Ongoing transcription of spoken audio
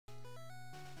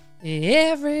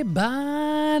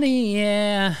Everybody,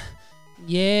 yeah.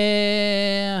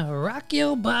 Yeah. Rock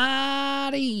your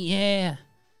body, yeah.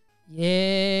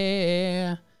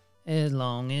 Yeah. As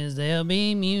long as there'll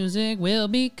be music, we'll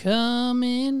be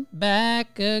coming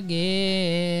back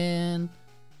again.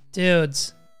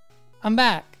 Dudes, I'm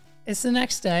back. It's the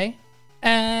next day,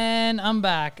 and I'm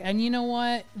back. And you know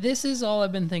what? This is all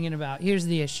I've been thinking about. Here's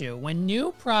the issue. When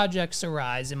new projects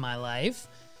arise in my life,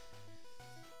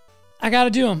 I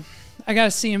gotta do them. I gotta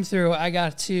see them through. I've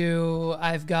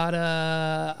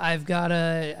gotta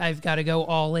go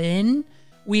all in.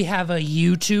 We have a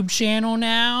YouTube channel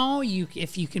now.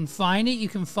 If you can find it, you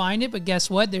can find it. But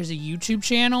guess what? There's a YouTube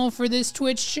channel for this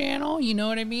Twitch channel. You know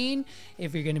what I mean?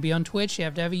 If you're going to be on Twitch, you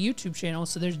have to have a YouTube channel.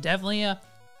 So there's definitely a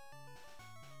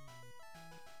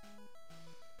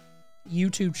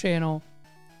YouTube channel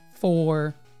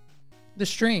for the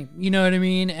stream. You know what I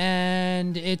mean?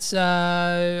 And it's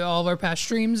all of our past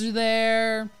streams are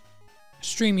there.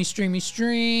 Stream.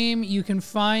 You can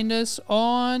find us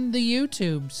on the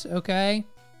YouTubes, okay?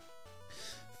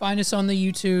 Find us on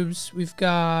the YouTubes. We've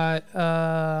got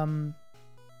the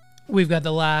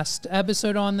last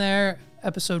episode on there.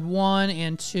 Episode 1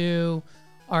 and 2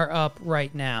 are up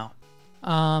right now.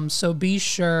 So be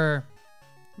sure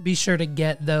to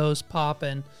get those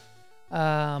popping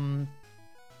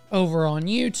over on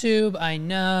YouTube. I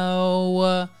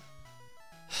know.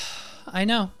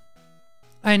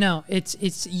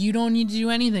 It's you don't need to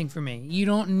do anything for me. You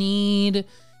don't need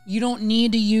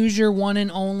to use your one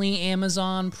and only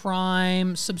Amazon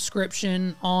Prime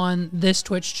subscription on this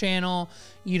Twitch channel.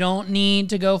 You don't need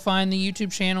to go find the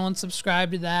YouTube channel and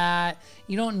subscribe to that.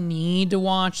 You don't need to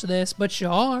watch this, but you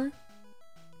are.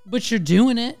 But you're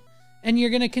doing it, and you're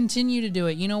going to continue to do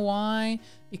it. You know why?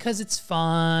 Because it's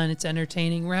fun, it's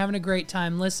entertaining. We're having a great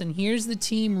time. Listen, here's the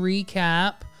team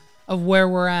recap of where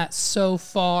we're at so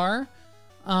far.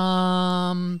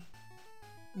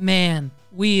 Man,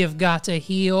 we have got to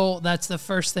heal. That's the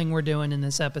first thing we're doing in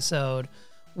this episode.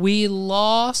 We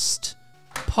lost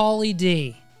Pauly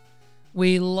D.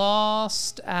 We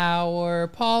lost our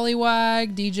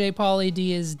Poliwag. DJ Pauly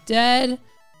D is dead.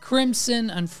 Crimson,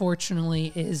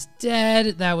 unfortunately, is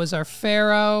dead. That was our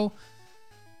Pharaoh.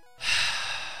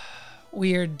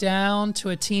 We are down to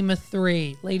a team of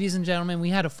 3. Ladies and gentlemen, we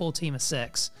had a full team of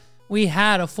 6.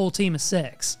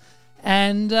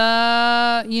 And,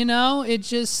 you know,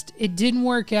 it didn't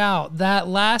work out. That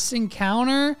last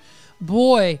encounter,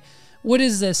 boy, what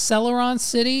is this? Celeron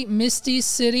City? Misty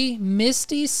City?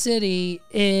 Misty City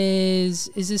is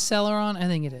this Celeron? I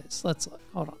think it is. Let's look.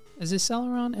 Hold on. Is this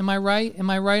Celeron? Am I right?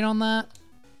 Am I right on that?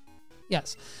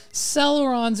 Yes.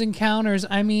 Celeron's encounters,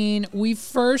 I mean, we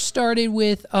first started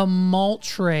with a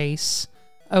Moltres,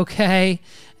 okay?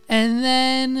 And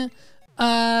then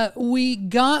we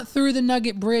got through the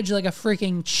Nugget Bridge like a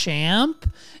freaking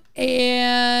champ,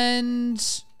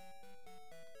 and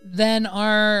then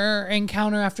our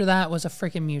encounter after that was a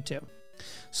freaking Mewtwo.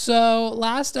 So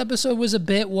last episode was a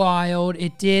bit wild.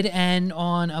 It did end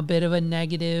on a bit of a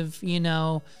negative, you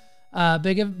know,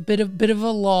 bit of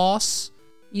a loss.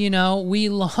 You know, we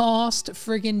lost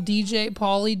freaking DJ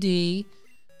Pauly D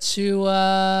to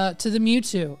the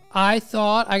Mewtwo. I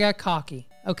thought I got cocky.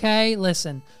 Okay,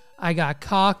 listen. I got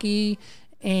cocky,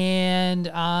 and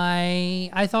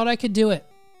I thought I could do it.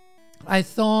 I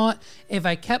thought if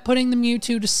I kept putting the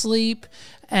Mewtwo to sleep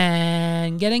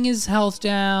and getting his health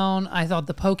down, I thought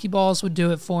the Pokeballs would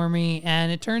do it for me,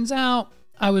 and it turns out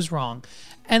I was wrong.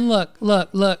 And look.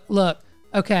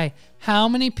 Okay, how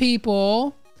many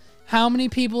people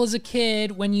as a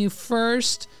kid, when you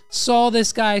first saw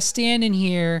this guy standing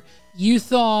here, you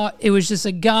thought it was just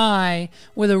a guy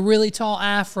with a really tall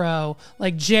afro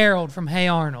like Gerald from Hey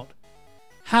Arnold?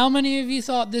 How many of you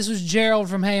thought this was Gerald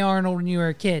from Hey Arnold when you were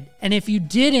a kid? And if you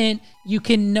didn't, you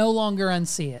can no longer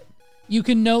unsee it. You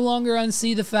can no longer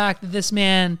unsee the fact that this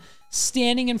man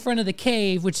standing in front of the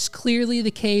cave, which is clearly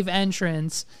the cave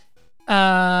entrance,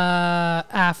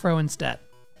 afro instead.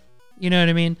 You know what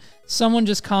I mean? Someone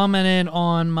just commented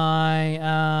on my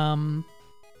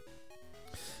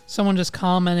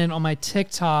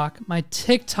TikTok. My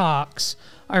TikToks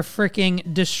are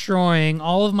freaking destroying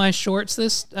all of my shorts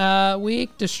this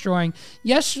week. Destroying.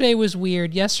 Yesterday was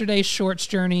weird. Yesterday's shorts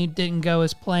journey didn't go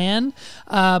as planned,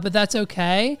 but that's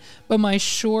okay. But my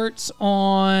shorts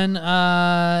on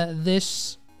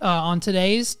today's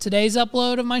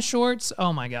upload of my shorts,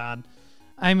 oh my god.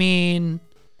 I mean,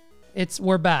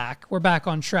 we're back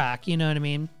on track, you know what I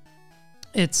mean?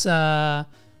 It's like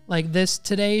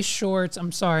today's shorts,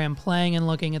 I'm sorry, I'm playing and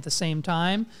looking at the same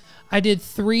time. I did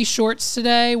 3 shorts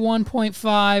today,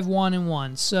 1.5, 1 and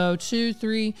 1. So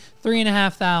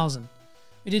 3,500.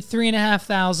 We did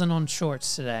 3,500 on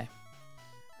shorts today.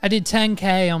 I did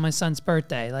 10K on my son's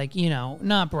birthday. Like, you know,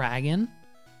 not bragging.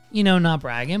 You know, not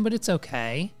bragging, but it's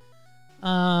okay.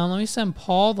 Let me send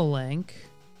Paul the link.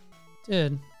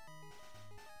 Dude.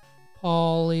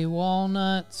 Paulie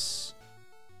Walnuts.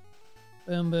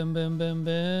 Boom, boom, boom, boom,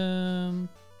 boom.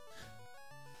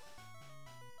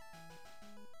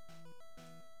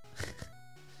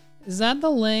 Is that the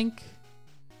link?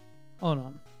 Hold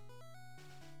on.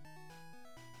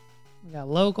 We got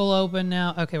local open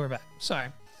now. Okay, we're back. Sorry.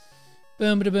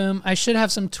 Boom, ba boom. I should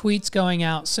have some tweets going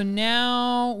out. So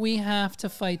now we have to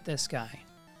fight this guy.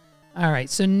 All right,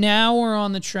 so now we're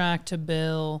on the track to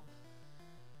Bill.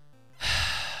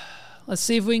 Let's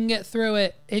see if we can get through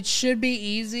it. It should be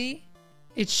easy.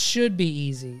 It should be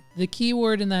easy. The key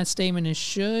word in that statement is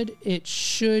should. It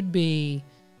should be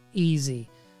easy.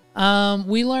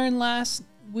 We learned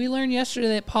yesterday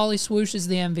that Polly Swoosh is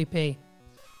the MVP.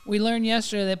 We learned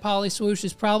yesterday that Polly Swoosh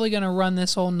is probably going to run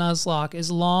this whole Nuzlocke as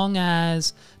long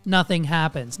as nothing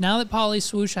happens. Now that Polly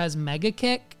Swoosh has Mega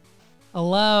Kick,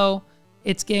 hello,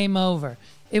 it's game over.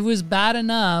 It was bad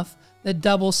enough that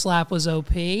Double Slap was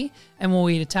OP, and we'll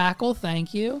eat a tackle,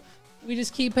 thank you. We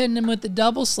just keep hitting him with the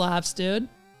double slaps, dude.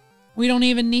 We don't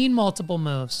even need multiple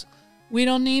moves. We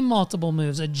don't need multiple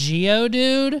moves. A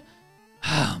Geodude?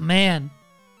 Oh, man.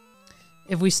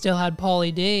 If we still had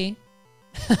Pauly D.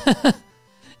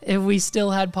 If we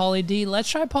still had Pauly D. Let's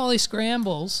try Pauly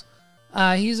Scrambles.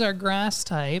 He's our grass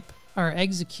type. Our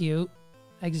Executor.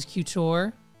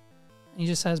 He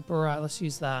just has Barat. Let's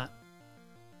use that.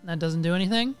 That doesn't do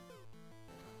anything?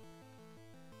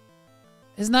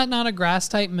 Isn't that not a grass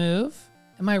type move?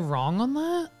 Am I wrong on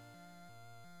that?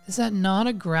 Is that not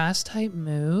a grass type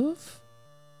move?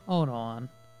 Hold on.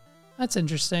 That's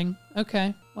interesting.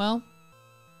 Okay, well.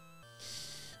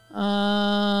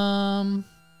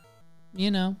 You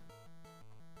know.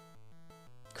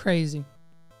 Crazy.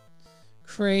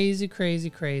 Crazy, crazy,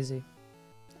 crazy.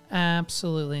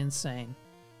 Absolutely insane.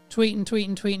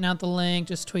 Tweeting out the link.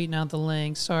 Just tweeting out the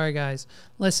link. Sorry, guys.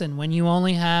 Listen, when you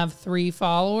only have 3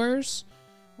 followers,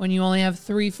 you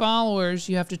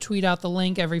have to tweet out the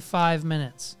link every 5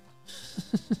 minutes.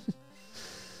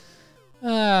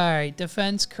 Alright,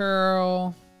 defense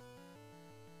curl.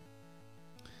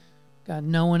 Got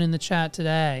no one in the chat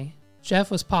today.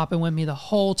 Jeff was popping with me the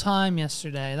whole time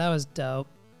yesterday. That was dope.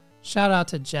 Shout out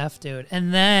to Jeff, dude.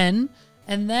 And then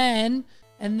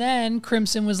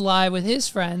Crimson was live with his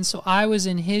friends, so I was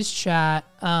in his chat.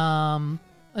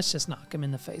 Let's just knock him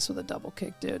in the face with a double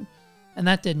kick, dude. And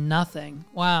that did nothing.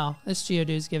 Wow, this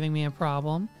Geodude's giving me a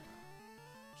problem.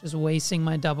 Just wasting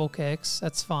my double kicks.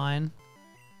 That's fine.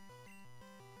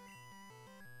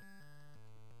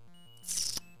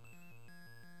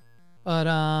 But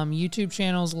YouTube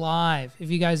channel's live.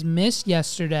 If you guys missed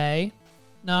yesterday,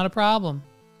 not a problem.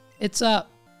 It's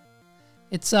up.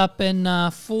 It's up in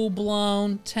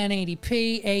full-blown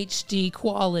 1080p HD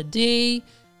quality.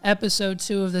 Episode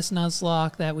 2 of this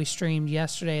Nuzlocke that we streamed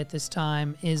yesterday at this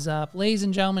time is up. Ladies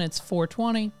and gentlemen, it's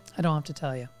 4:20. I don't have to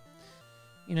tell you.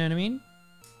 You know what I mean?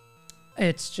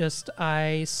 It's just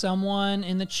someone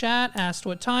in the chat asked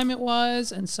what time it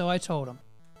was, and so I told him.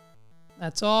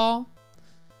 That's all.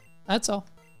 That's all.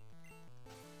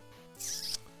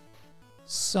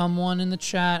 Someone in the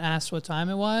chat asked what time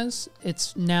it was.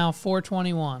 It's now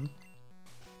 4:21.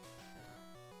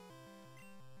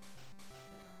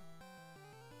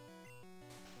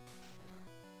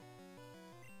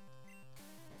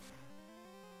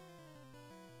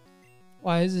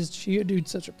 Why is this Geodude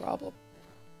such a problem?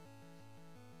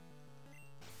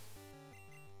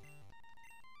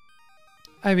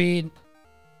 I mean,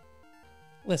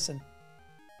 listen.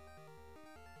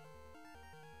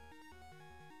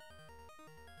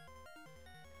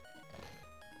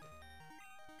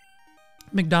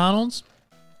 McDonald's,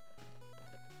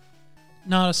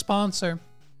 not a sponsor,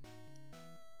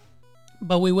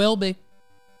 but we will be.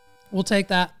 We'll take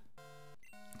that.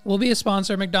 We'll be a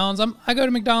sponsor of McDonald's. I go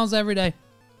to McDonald's every day.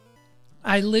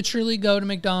 I literally go to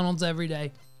McDonald's every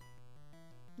day.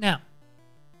 Now,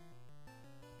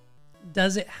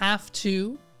 does it have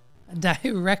to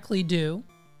directly do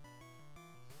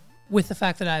with the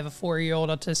fact that I have a 4-year-old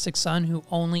autistic son who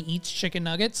only eats chicken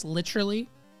nuggets? Literally.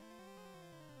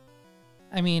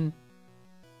 I mean,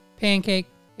 pancake.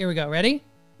 Here we go. Ready?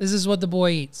 This is what the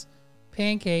boy eats.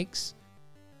 Pancakes,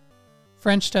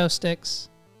 French toast sticks,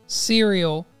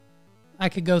 cereal. I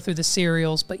could go through the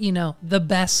cereals, but you know, the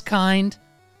best kind.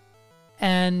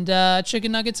 And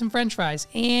chicken nuggets and French fries.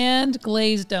 And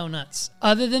glazed donuts.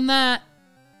 Other than that,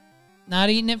 not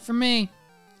eating it for me.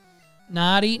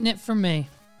 Not eating it for me.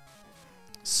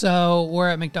 So we're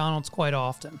at McDonald's quite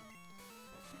often.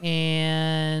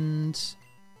 And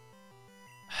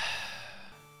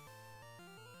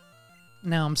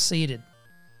now I'm seated.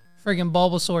 Friggin'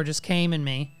 Bulbasaur just came in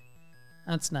me.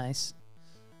 That's nice.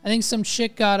 I think some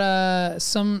chick got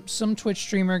some Twitch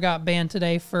streamer got banned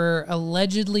today for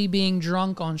allegedly being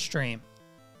drunk on stream.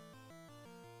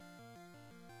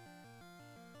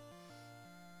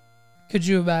 Could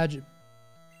you imagine?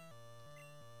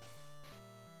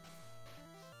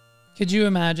 Could you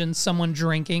imagine someone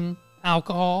drinking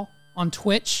alcohol on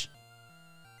Twitch?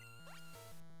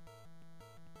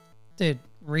 Dude,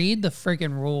 read the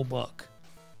freaking rule book.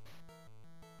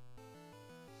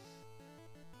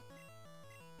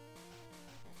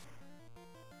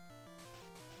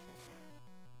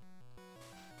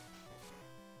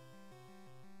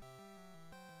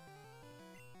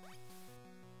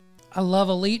 I love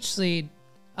a Leech Seed.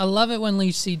 I love it when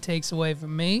Leech Seed takes away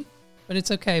from me, but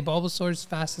it's okay. Bulbasaur's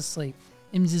fast asleep.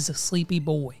 He's just a sleepy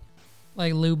boy.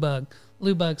 Like Lubug.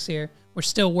 Lubug's here. We're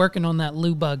still working on that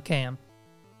Lubug cam.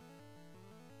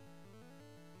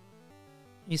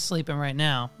 He's sleeping right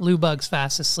now. Lubug's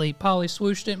fast asleep. Polly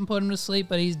Swoosh didn't put him to sleep,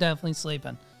 but he's definitely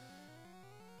sleeping.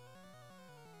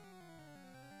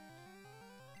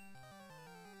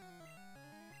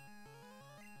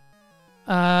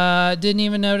 Didn't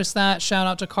even notice that. Shout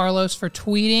out to Carlos for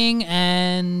tweeting,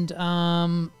 and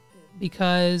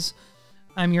because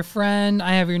I'm your friend,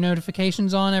 I have your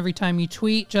notifications on every time you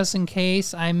tweet, just in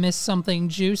case I miss something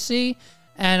juicy,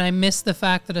 and I missed the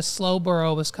fact that a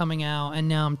Slowbro was coming out, and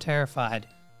now I'm terrified.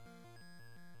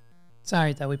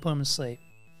 Sorry that we put him to sleep.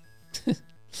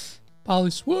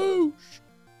 Polly Swoosh!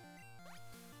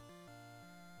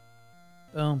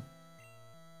 Boom.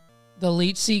 The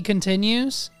Leech Seed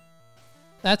continues?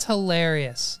 That's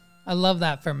hilarious. I love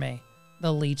that for me.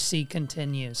 The Leech Seed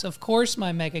continues. Of course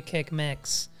my Mega Kick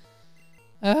mix.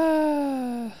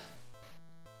 Fast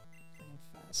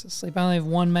asleep. I only have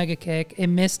one Mega Kick. It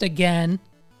missed again.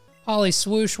 Polly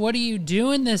Swoosh, what are you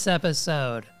doing this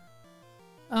episode?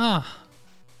 We're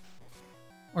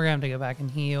gonna have to go back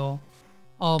and heal.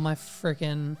 All of my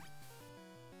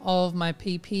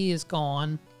PP is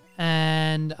gone.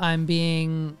 And I'm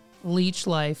being leech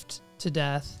lifed to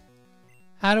death.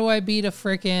 How do I beat a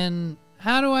freaking...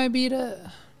 How do I beat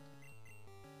a...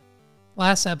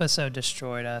 Last episode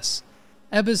destroyed us.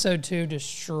 Episode 2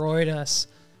 destroyed us.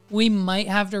 We might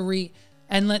have to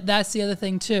And that's the other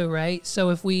thing too, right? So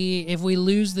if we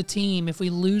lose the team, if we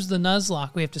lose the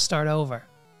Nuzlocke, we have to start over.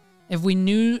 If we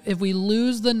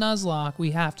lose the Nuzlocke,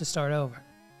 we have to start over.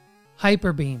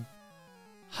 Hyper Beam.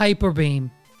 Hyper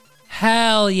Beam.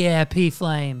 Hell yeah,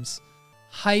 P-Flames.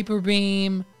 Hyper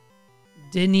Beam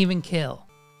didn't even kill.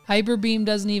 Hyper Beam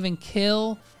doesn't even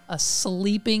kill a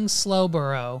sleeping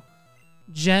Slowbro.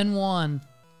 Gen 1.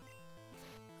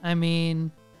 I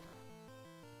mean,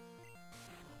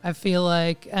 I feel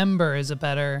like Ember is a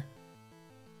better...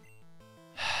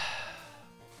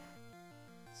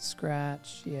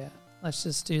 Scratch, yeah. Let's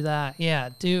just do that. Yeah,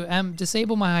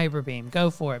 disable my Hyper Beam. Go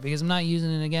for it, because I'm not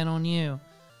using it again on you.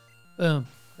 Boom.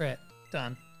 Crit.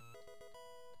 Done.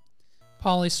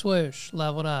 Polly Swoosh,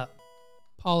 leveled up.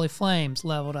 Polly Flames,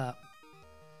 leveled up.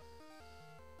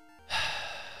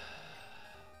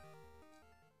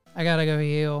 I gotta go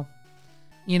heal.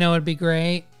 You know what'd be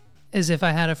great? Is if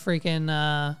I had a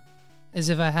freaking, is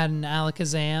if I had an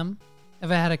Alakazam.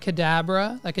 If I had a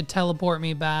Kadabra that could teleport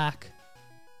me back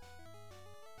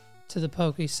to the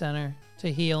Poke Center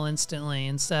to heal instantly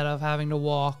instead of having to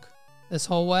walk this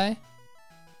whole way.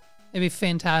 It'd be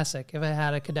fantastic if I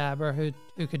had a Kadabra who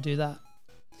could do that.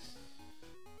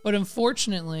 But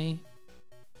unfortunately,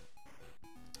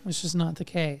 it's just not the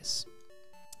case.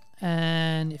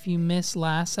 And if you missed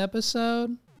last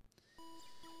episode,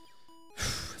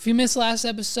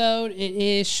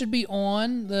 it should be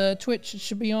on the Twitch. It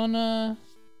should be on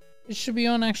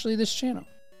actually this channel.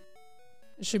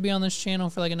 It should be on this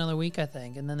channel for like another week, I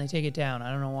think, and then they take it down.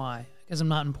 I don't know why. Because I'm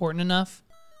not important enough.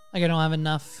 Like I don't have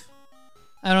enough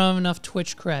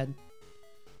Twitch cred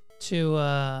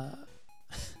to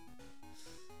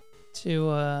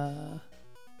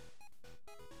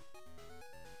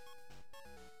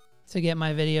get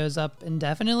my videos up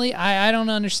indefinitely. I don't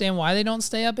understand why they don't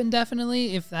stay up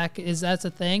indefinitely. If that's a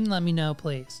thing, let me know,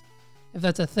 please. If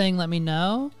that's a thing, let me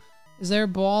know. Is there a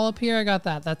ball up here? I got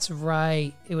that. That's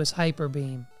right. It was Hyper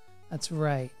Beam. That's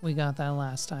right. We got that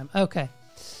last time. Okay.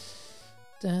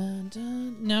 Dun,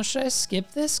 dun. Now, should I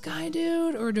skip this guy,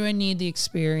 dude? Or do I need the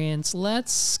experience?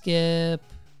 Let's skip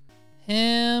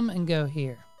him and go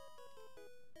here.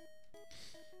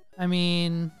 I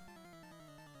mean,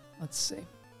 let's see.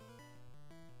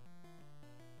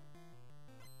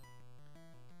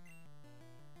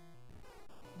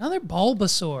 Another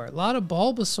Bulbasaur. A lot of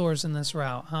Bulbasaurs in this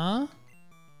route, huh?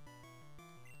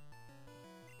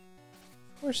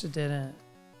 Of course it didn't.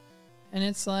 And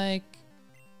it's like,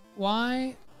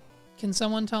 why? Can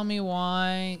someone tell me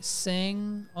why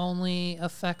Sing only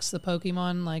affects the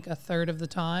Pokemon like a third of the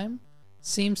time?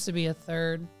 Seems to be a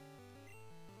third.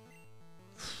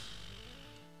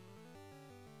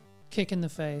 Kick in the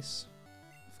face.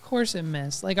 Of course it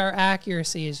missed. Like, our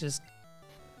accuracy is just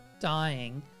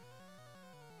dying.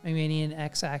 Maybe I need an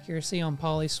X accuracy on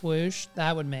Poly Swoosh.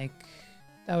 That would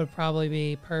probably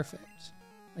be perfect.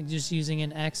 Like, just using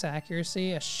an X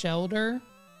accuracy. A Shelter.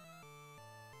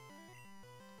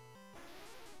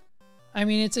 I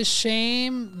mean, it's a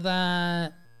shame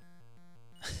that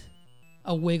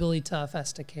a Wigglytuff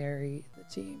has to carry the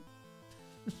team.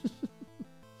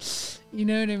 You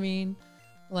know what I mean?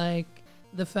 Like,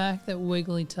 the fact that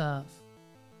Wigglytuff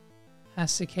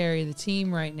has to carry the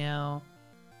team right now,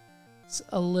 it's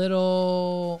a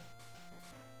little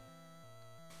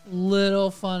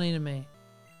funny to me.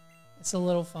 It's a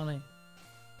little funny.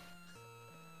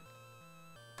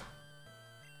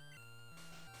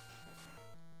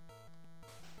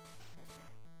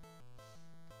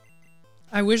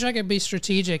 I wish I could be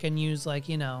strategic and use, like,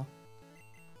 you know,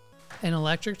 an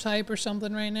electric type or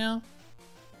something right now.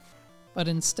 But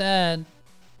instead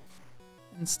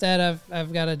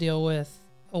I've got to deal with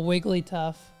a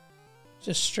Wigglytuff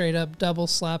just straight up double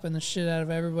slapping the shit out of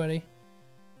everybody.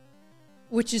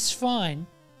 Which is fine,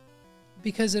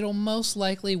 because it'll most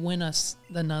likely win us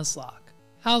the Nuzlocke.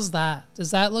 How's that? Does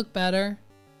that look better?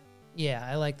 Yeah,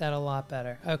 I like that a lot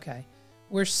better. Okay.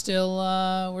 We're still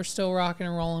rocking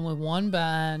and rolling with one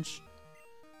badge.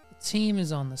 The team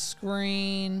is on the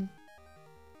screen.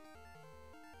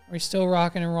 We're still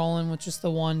rocking and rolling with just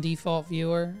the one default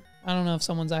viewer. I don't know if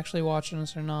someone's actually watching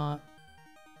us or not.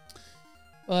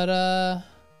 But,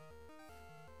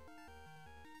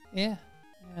 yeah,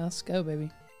 let's go,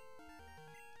 baby.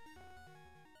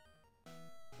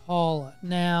 Paula.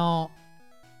 Now,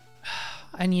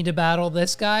 I need to battle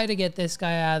this guy to get this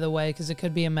guy out of the way, because it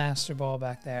could be a Master Ball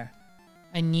back there.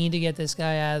 I need to get this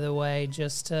guy out of the way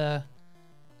just to...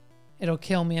 It'll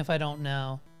kill me if I don't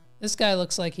know. This guy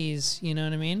looks like he's, you know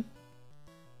what I mean?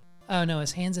 Oh no,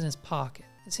 his hand's in his pocket.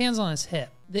 His hand's on his hip.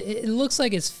 It looks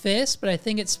like his fist, but I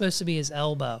think it's supposed to be his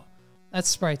elbow. That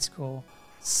sprite's cool.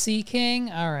 Sea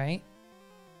King, alright.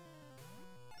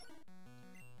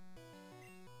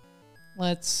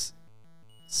 Let's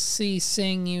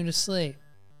sing you to sleep.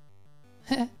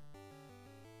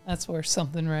 That's worth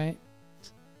something, right?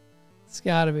 It's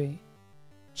gotta be.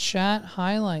 Chat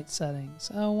highlight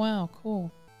settings. Oh wow,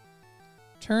 cool.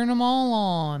 Turn them all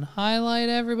on. Highlight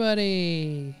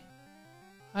everybody.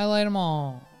 Highlight them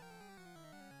all.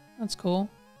 That's cool.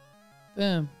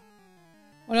 Boom.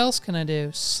 What else can I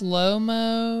do? Slow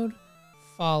mode.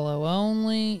 Follow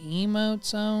only.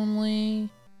 Emotes only.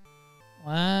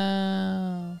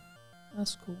 Wow.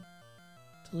 That's cool.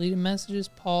 Deleted messages.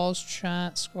 Pause.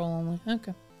 Chat. Scroll only.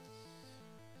 Okay.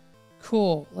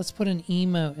 Cool. Let's put an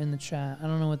emote in the chat. I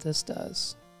don't know what this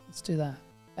does. Let's do that.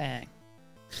 Bang.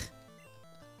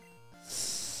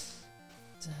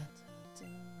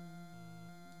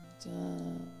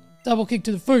 Double kick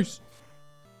to the face.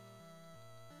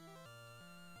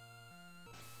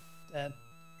 Dead.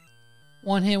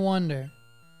 One hit wonder.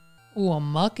 Ooh, a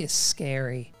muck is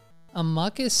scary. A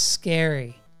muck is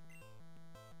scary.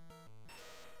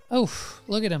 Oh,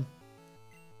 look at him.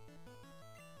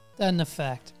 Doesn't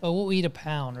affect. But we'll eat a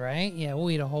pound, right? Yeah,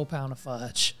 we'll eat a whole pound of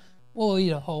fudge.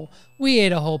 We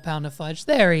ate a whole pound of fudge.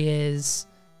 There he is.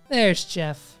 There's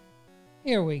Jeff.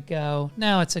 Here we go.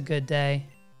 Now it's a good day.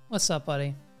 What's up,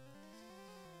 buddy?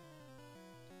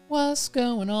 What's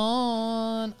going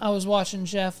on? I was watching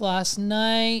Jeff last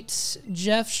night.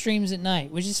 Jeff streams at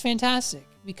night, which is fantastic,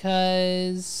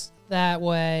 because that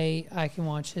way I can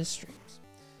watch his streams.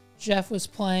 Jeff was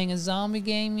playing a zombie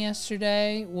game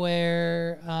yesterday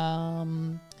where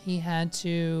he had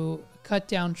to cut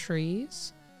down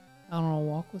trees. I don't know,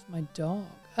 walk with my dog.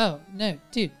 Oh, no,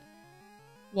 dude.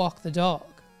 Walk the dog.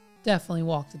 Definitely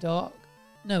walk the dog.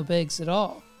 No bigs at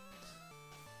all.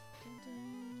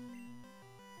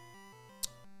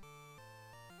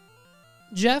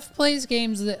 Jeff plays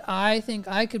games that I think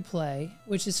I could play,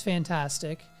 which is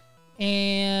fantastic.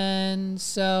 And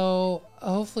so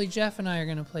hopefully Jeff and I are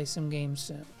going to play some games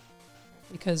soon,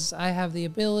 because I have the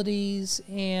abilities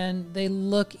and they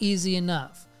look easy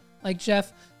enough. Like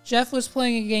Jeff was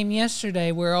playing a game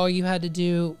yesterday where all you had to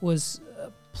do was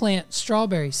plant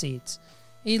strawberry seeds.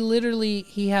 He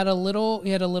had a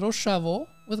little shovel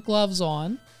with gloves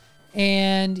on,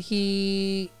 and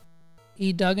he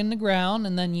he dug in the ground,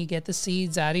 and then you get the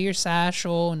seeds out of your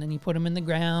satchel, and then you put them in the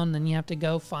ground, and then you have to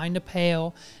go find a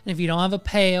pail. And if you don't have a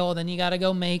pail, then you got to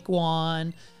go make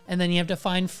one. And then you have to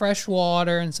find fresh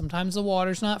water, and sometimes the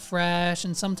water's not fresh,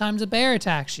 and sometimes a bear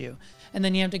attacks you. And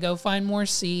then you have to go find more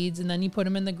seeds, and then you put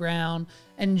them in the ground.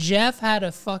 And Jeff had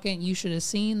a fucking... You should have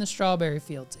seen the strawberry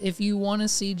fields. If you want to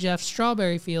see Jeff's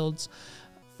strawberry fields,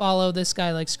 follow this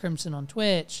guy like Crimson on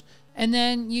Twitch. And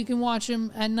then you can watch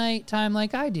him at night time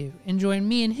like I do, and join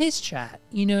me in his chat.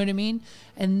 You know what I mean?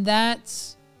 And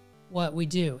that's what we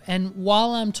do. And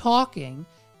while I'm talking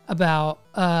about...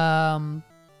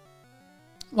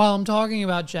 While I'm talking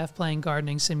about Jeff playing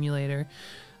Gardening Simulator,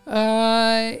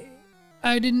 I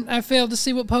failed to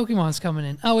see what Pokemon's coming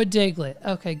in. Oh, a Diglett.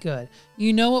 Okay, good.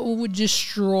 You know what would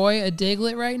destroy a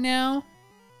Diglett right now?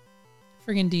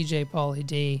 Friggin' DJ Pauly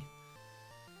D.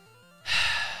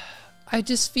 I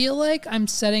just feel like I'm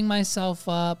setting myself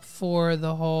up for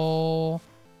the whole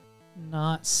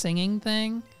not singing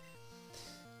thing.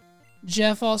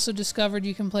 Jeff also discovered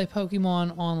you can play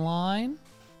Pokemon online.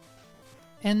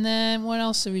 And then what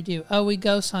else did we do? Oh, we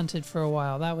ghost hunted for a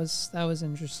while. That was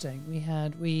interesting.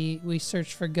 We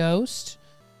searched for ghost,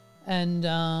 and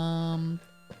the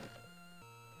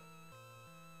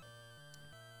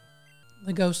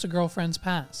ghost of girlfriends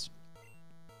past.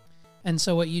 And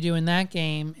so what you do in that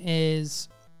game is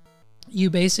you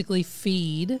basically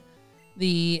feed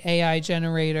the AI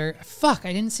generator. Fuck,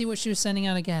 I didn't see what she was sending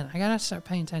out again. I gotta start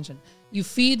paying attention. You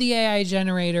feed the AI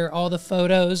generator all the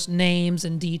photos, names,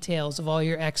 and details of all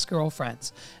your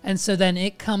ex-girlfriends. And so then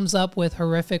it comes up with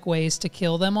horrific ways to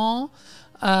kill them all.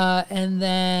 And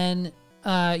then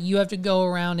you have to go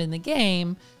around in the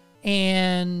game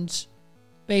and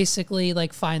basically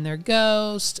like find their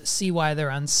ghost, see why they're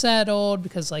unsettled,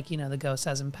 because like, you know, the ghost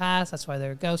hasn't passed, that's why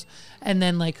they're a ghost. And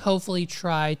then like hopefully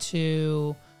try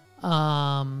to...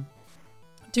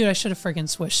 dude, I should have freaking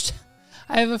switched.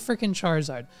 I have a freaking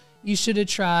Charizard. You should have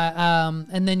tried,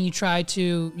 and then you try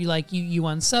to, you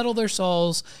unsettle their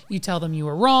souls, you tell them you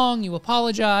were wrong, you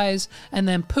apologize, and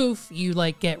then poof, you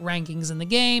like get rankings in the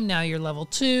game. Now you're level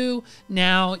 2.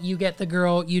 Now you get the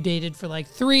girl you dated for like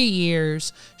 3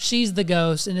 years. She's the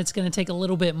ghost, and it's going to take a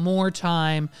little bit more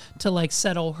time to like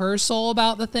settle her soul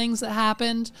about the things that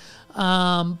happened.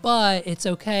 But it's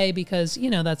okay because,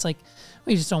 you know, that's like,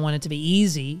 we just don't want it to be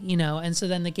easy, you know, and so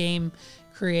then the game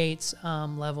creates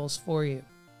levels for you.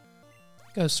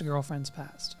 Ghost to Girlfriend's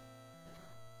Past.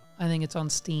 I think it's on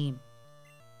Steam.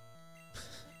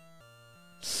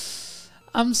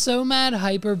 I'm so mad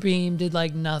Hyper Beam did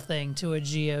like nothing to a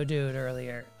Geodude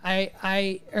earlier.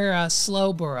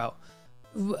 Slowbro.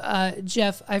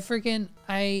 Jeff, I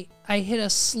hit a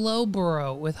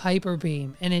Slowbro with Hyper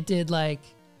Beam and it did like,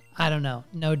 I don't know,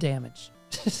 no damage.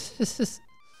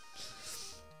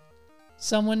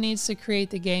 Someone needs to create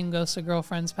the game Ghost of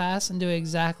Girlfriend's Past and do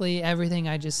exactly everything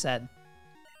I just said.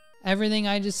 Everything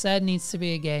I just said needs to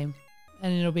be a game,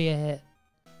 and it'll be a hit.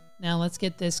 Now let's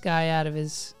get this guy out of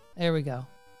his... There we go.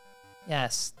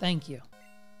 Yes, thank you.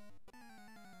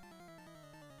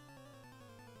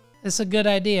 It's a good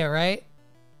idea, right?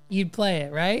 You'd play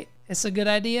it, right? It's a good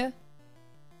idea?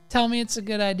 Tell me it's a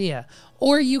good idea.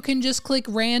 Or you can just click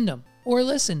random. Or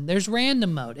listen, there's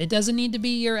random mode. It doesn't need to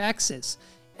be your exes.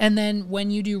 And then when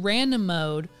you do random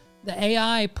mode, the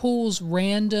AI pulls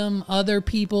random other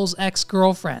people's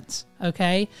ex-girlfriends,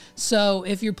 okay? So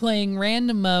if you're playing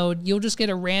random mode, you'll just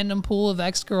get a random pool of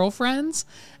ex-girlfriends,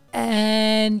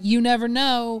 and you never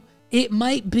know, it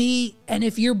might be, and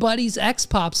if your buddy's ex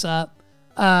pops up,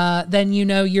 then you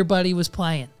know your buddy was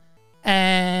playing.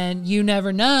 And you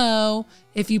never know,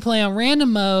 if you play on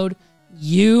random mode,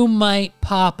 you might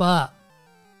pop up.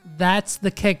 That's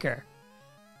the kicker.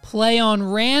 Play on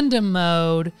random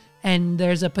mode, and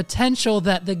there's a potential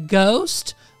that the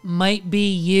ghost might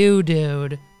be you,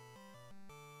 dude.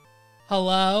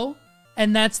 Hello?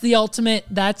 And that's the ultimate,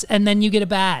 and then you get a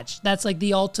badge. That's like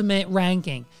the ultimate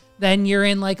ranking. Then you're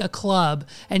in like a club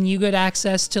and you get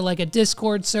access to like a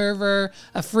Discord server,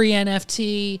 a free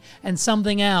NFT, and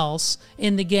something else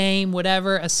in the game,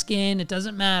 whatever, a skin, it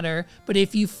doesn't matter. But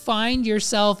if you find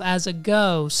yourself as a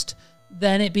ghost,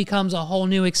 then it becomes a whole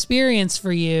new experience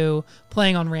for you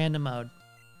playing on random mode.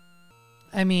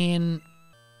 I mean,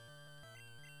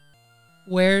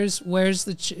 who's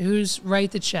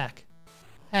write the check?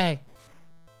 Hey,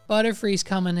 Butterfree's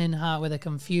coming in hot with a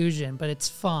confusion, but it's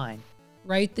fine.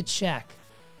 Write the check.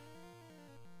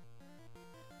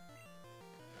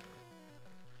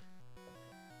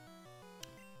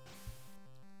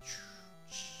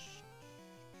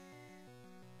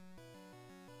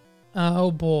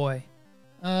 Oh boy.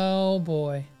 Oh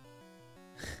boy.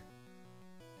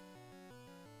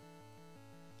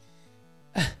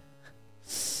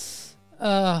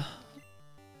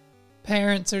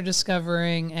 Parents are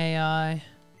discovering AI.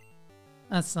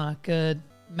 That's not good.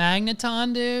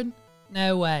 Magneton, dude?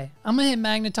 No way. I'm gonna hit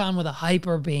Magneton with a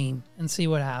hyper beam and see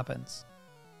what happens.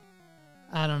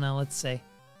 I don't know. Let's see.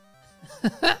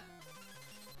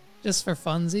 Just for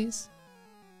funsies.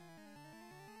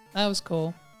 That was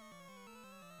cool.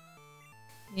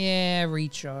 Yeah,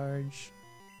 recharge.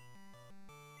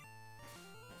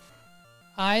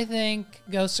 I think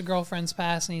Ghost of Girlfriend's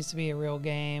Past needs to be a real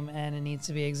game, and it needs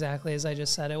to be exactly as I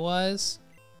just said it was.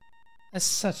 That's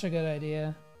such a good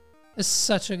idea. It's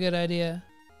such a good idea.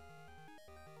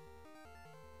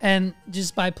 And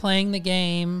just by playing the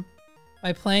game,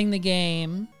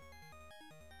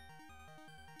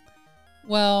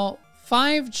 well,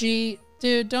 5G,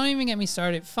 dude, don't even get me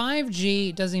started.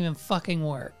 5G doesn't even fucking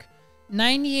work.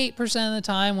 98% of the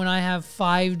time when I have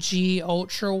 5G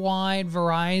ultra wide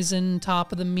Verizon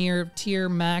top of the mirror tier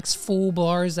max full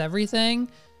bars everything,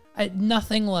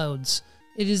 nothing loads.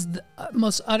 It is the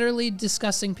most utterly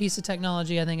disgusting piece of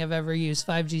technology I think I've ever used.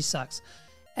 5G sucks.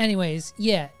 Anyways,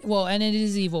 yeah, well, and it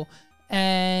is evil.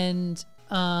 And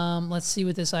let's see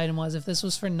what this item was. If this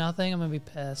was for nothing, I'm gonna be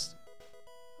pissed.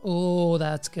 Oh,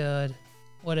 that's good.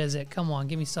 What is it? Come on,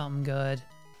 give me something good.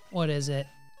 What is it?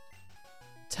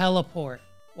 Teleport.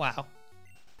 Wow.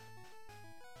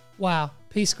 Wow.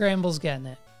 P-Scramble's getting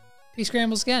it.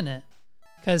 P-Scramble's getting it.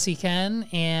 Because he can,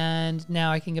 and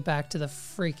now I can get back to the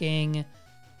freaking...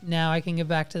 Now I can get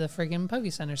back to the freaking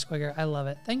Pokecenter Squigger. I love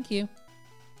it. Thank you.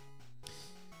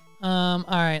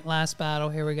 Alright, last battle.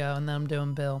 Here we go. And then I'm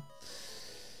doing Bill.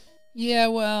 Yeah,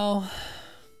 well...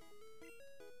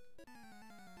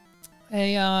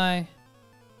 AI.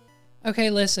 Okay,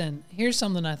 listen. Here's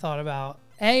something I thought about.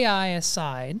 AI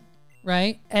aside,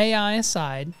 right? AI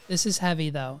aside. This is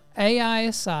heavy, though. AI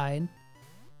aside.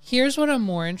 Here's what I'm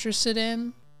more interested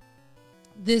in.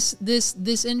 This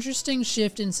interesting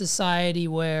shift in society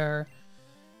where...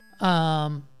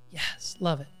 yes,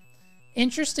 love it.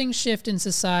 Interesting shift in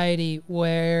society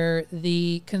where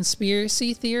the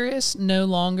conspiracy theorists no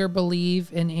longer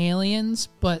believe in aliens,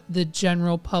 but the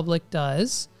general public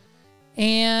does.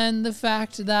 And the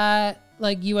fact that,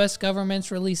 like, U.S.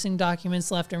 government's releasing documents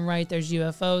left and right, there's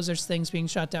UFOs, there's things being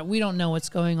shot down. We don't know what's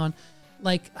going on.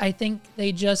 Like, I think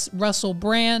Russell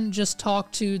Brand just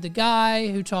talked to the guy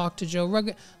who talked to Joe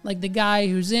Rogan, like the guy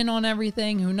who's in on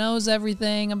everything, who knows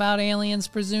everything about aliens,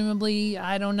 presumably.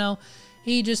 I don't know.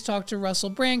 He just talked to Russell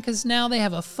Brand because now they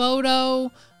have a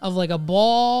photo of, like, a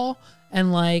ball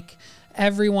and, like,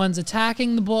 everyone's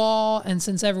attacking the ball. And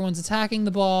since everyone's attacking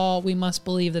the ball, we must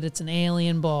believe that it's an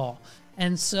alien ball.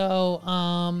 And so,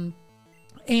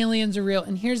 aliens are real.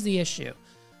 And here's the issue.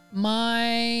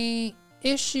 My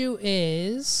issue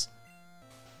is,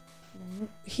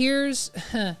 here's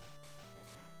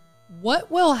what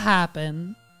will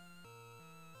happen.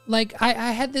 Like,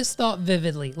 I had this thought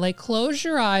vividly. Like, close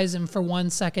your eyes and for 1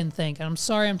 second think. And I'm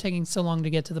sorry I'm taking so long to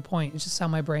get to the point. It's just how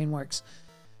my brain works.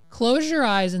 Close your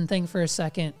eyes and think for a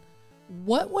second.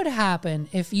 What would happen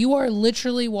if you are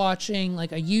literally watching,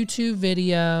 like, a YouTube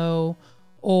video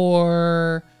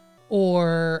or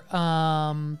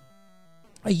a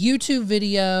YouTube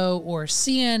video or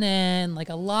CNN, like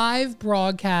a live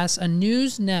broadcast, a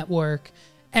news network,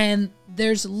 and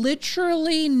there's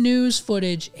literally news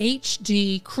footage,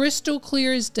 HD, crystal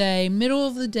clear as day, middle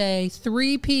of the day,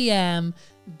 3 p.m.,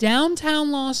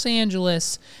 downtown Los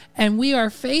Angeles, and we are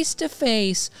face to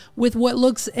face with what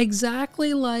looks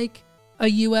exactly like a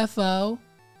UFO,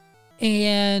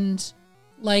 and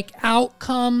like out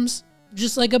comes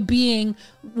just like a being.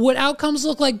 What outcomes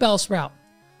look like Bellsprout.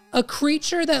 A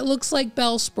creature that looks like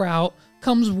Bellsprout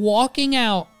comes walking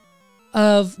out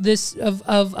of this of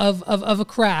a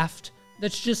craft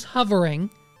that's just hovering,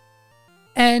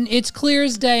 and it's clear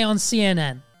as day on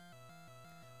CNN.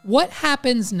 What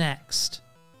happens next?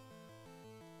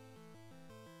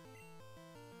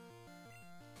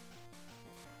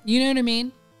 You know what I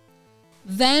mean?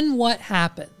 Then what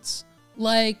happens?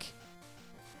 Like,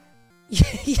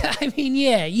 yeah, I mean,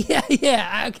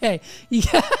 yeah, okay.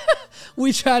 Yeah,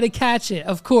 we try to catch it,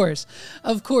 of course.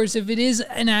 Of course, if it is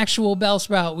an actual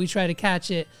Bellsprout, we try to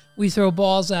catch it. We throw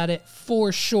balls at it,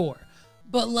 for sure.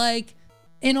 But, like,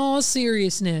 in all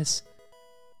seriousness,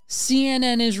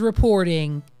 CNN is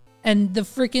reporting, and the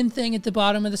freaking thing at the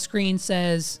bottom of the screen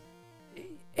says,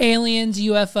 aliens,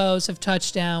 UFOs have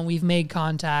touched down. We've made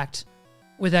contact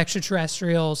with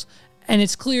extraterrestrials. And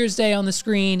it's clear as day on the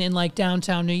screen in, like,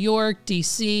 downtown New York,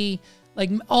 DC, like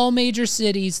all major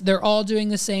cities. They're all doing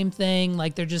the same thing.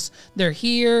 Like, they're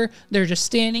here. They're just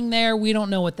standing there. We don't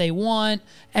know what they want.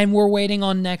 And we're waiting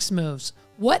on next moves.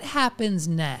 What happens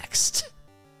next?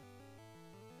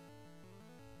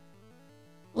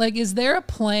 Like, is there a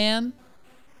plan?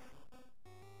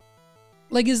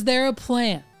 Like, is there a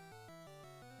plan?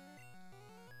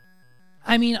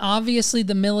 I mean, obviously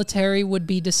the military would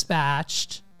be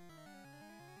dispatched.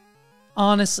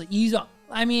 Honestly,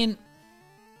 I mean,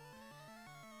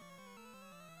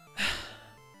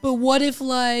 but what if,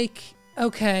 like,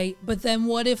 okay, but then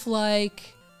what if,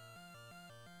 like,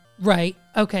 right,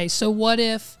 okay, so what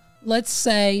if, let's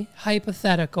say,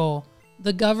 hypothetical,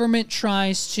 the government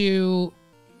tries to,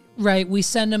 right, we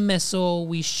send a missile,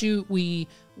 we shoot, we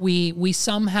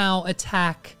somehow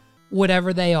attack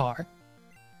whatever they are.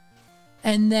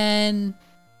 And then,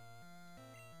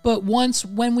 but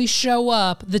when we show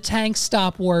up, the tanks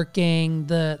stop working,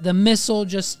 the missile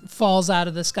just falls out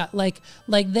of the sky. Like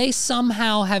they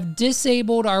somehow have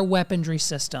disabled our weaponry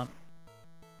system.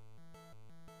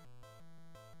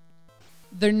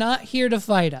 They're not here to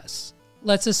fight us.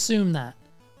 Let's assume that.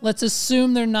 Let's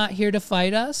assume they're not here to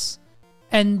fight us,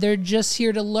 and they're just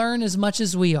here to learn as much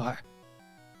as we are,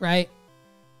 right?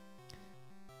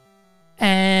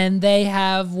 And they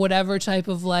have whatever type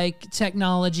of like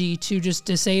technology to just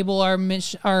disable our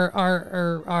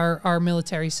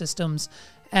military systems,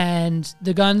 and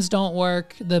the guns don't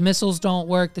work, the missiles don't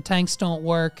work, the tanks don't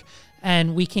work,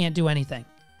 and we can't do anything.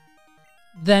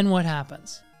 Then what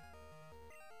happens?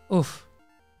 Oof.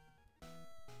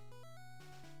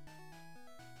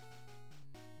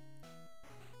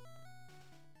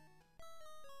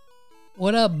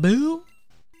 What up, boo?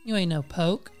 You ain't no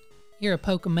poke. You're a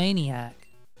Pokemaniac.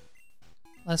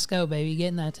 Let's go, baby. Get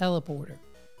in that teleporter.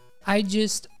 I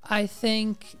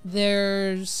think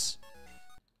there's...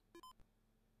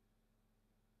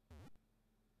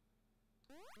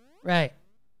 Right.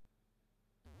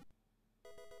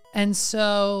 And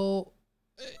so...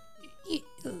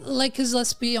 Like, because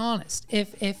let's be honest.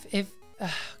 If oh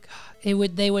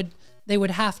God, they would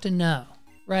have to know,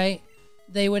 right?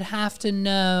 They would have to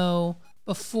know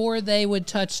before they would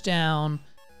touch down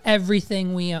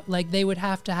everything like they would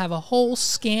have to have a whole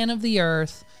scan of the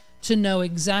earth to know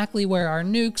exactly where our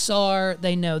nukes are.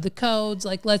 They know the codes.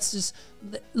 Like, let's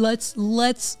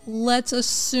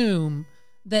assume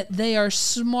that they are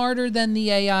smarter than the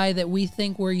AI that we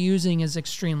think we're using is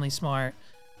extremely smart.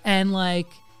 And like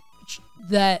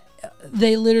that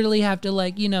they literally have to,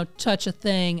 like, you know, touch a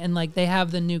thing and like they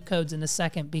have the nuke codes in a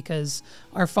second because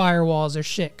our firewalls are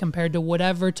shit compared to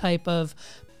whatever type of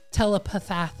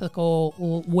telepathical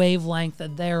wavelength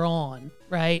that they're on,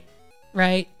 right?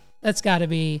 Right? That's got to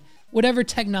be whatever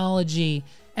technology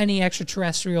any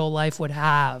extraterrestrial life would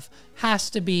have has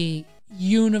to be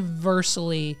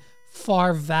universally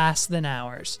far vast than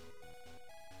ours.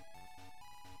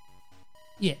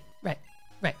 Yeah, right.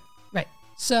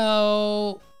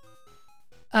 So,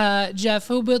 Jeff,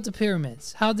 who built the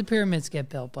pyramids? How'd the pyramids get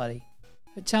built, buddy?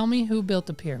 Tell me who built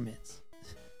the pyramids.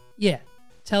 Yeah.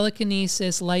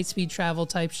 Telekinesis, light speed travel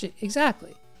type shit.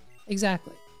 Exactly.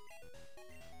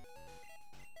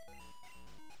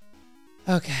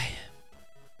 Okay.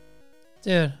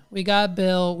 Dude, we got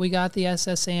Bill. We got the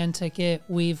SSN ticket.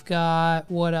 We've got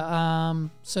what,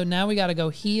 so now we got to go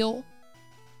heal.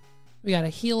 We got to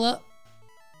heal up.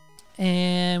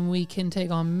 And we can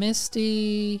take on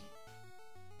Misty.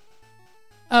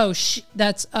 Oh,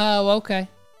 okay.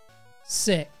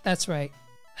 Sick. That's right.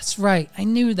 I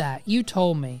knew that. You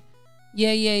told me.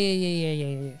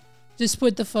 Yeah. Just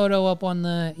put the photo up on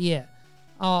the, yeah.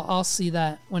 I'll see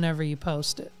that whenever you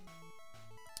post it.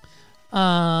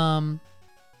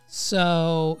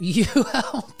 So you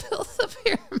helped build the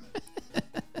pyramid.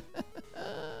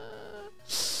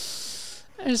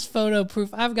 There's photo proof.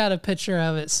 I've got a picture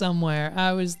of it somewhere.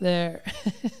 I was there.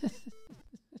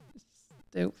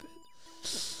 Stupid.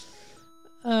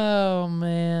 Oh,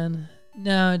 man.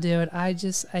 No, dude. I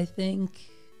think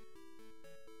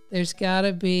there's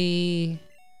gotta be,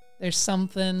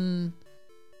 something's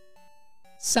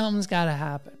gotta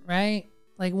happen, right?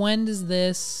 Like, when does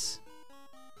this...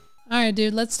 Alright,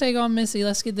 dude, let's take on Missy.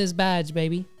 Let's get this badge,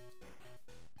 baby.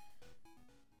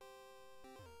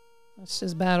 Let's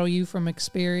just battle you from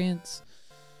experience.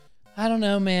 I don't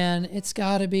know, man. It's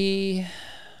gotta be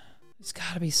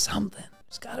something.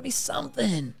 It's gotta be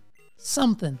something.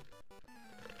 Something.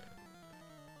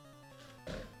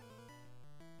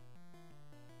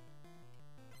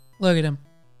 Look at him.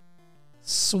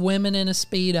 Swimming in a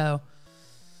Speedo.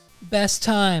 Best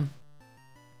time.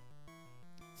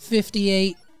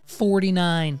 58:49.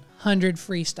 100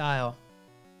 freestyle.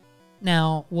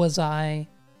 Now, was I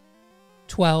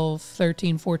 12,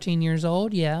 13, 14 years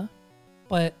old? Yeah.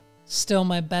 But still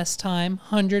my best time.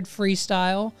 100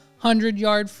 freestyle.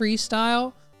 100-yard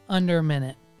freestyle. Under a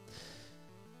minute.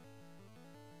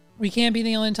 We can't be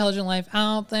the only intelligent life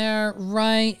out there.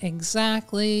 Right,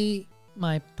 exactly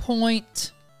my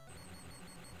point.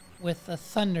 With the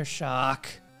Thunder Shock,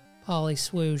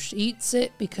 Swoosh eats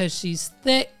it because she's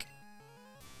thick.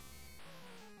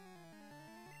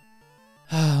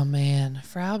 Oh man,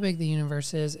 for how big the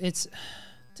universe is, it's...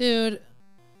 Dude,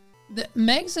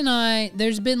 Megs and I,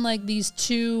 there's been like these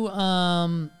two,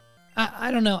 I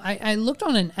don't know, I looked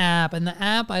on an app, and the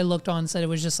app I looked on said it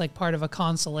was just like part of a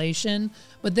constellation,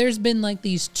 but there's been like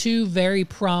these two very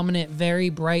prominent, very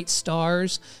bright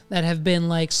stars that have been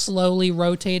like slowly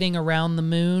rotating around the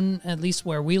moon, at least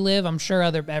where we live. I'm sure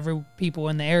every people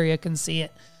in the area can see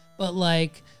it, but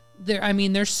like,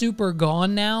 they're super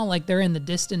gone now, like they're in the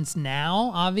distance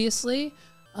now, obviously.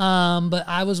 But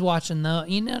I was watching though,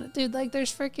 you know, dude, like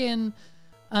there's freaking,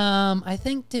 I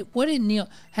think what did Neil,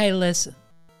 hey, listen,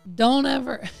 don't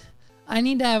ever, I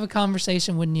need to have a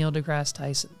conversation with Neil deGrasse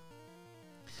Tyson.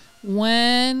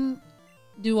 When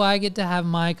do I get to have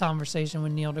my conversation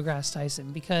with Neil deGrasse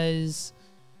Tyson? Because,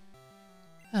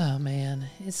 oh man,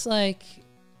 it's like,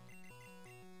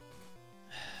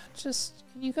 just,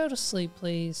 can you go to sleep,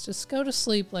 please? Just go to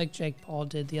sleep like Jake Paul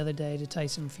did the other day to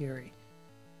Tyson Fury.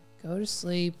 Go to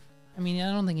sleep. I mean,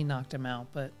 I don't think he knocked him out,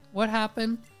 but what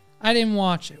happened? I didn't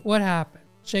watch it. What happened?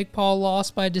 Jake Paul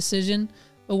lost by decision,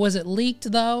 but was it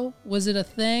leaked though? Was it a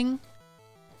thing?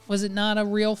 Was it not a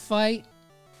real fight?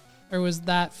 Or was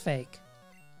that fake?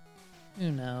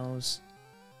 Who knows?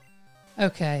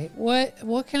 Okay,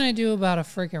 what can I do about a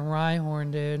freaking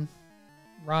Rhyhorn, dude?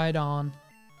 Ride on.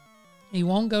 He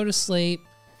won't go to sleep,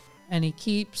 and he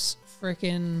keeps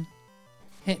freaking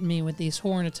hitting me with these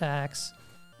horn attacks.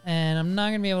 And I'm not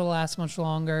going to be able to last much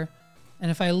longer.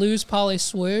 And if I lose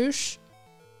Swoosh...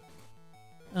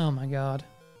 Oh my god.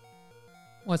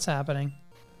 What's happening?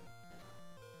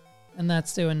 And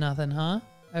that's doing nothing, huh?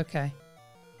 Okay.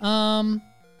 And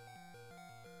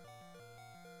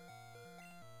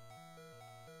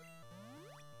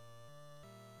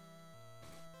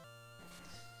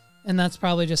that's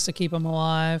probably just to keep him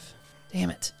alive.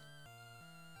 Damn it.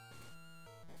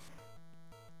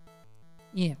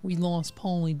 Yeah, we lost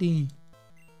Paulie D.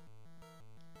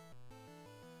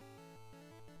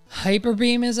 Hyper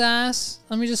beam his ass?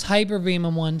 Let me just hyper beam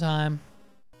him one time.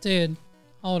 Dude,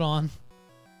 hold on.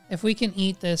 If we can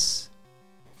eat this...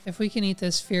 If we can eat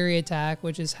this Fury attack,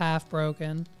 which is half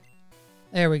broken.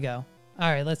 There we go.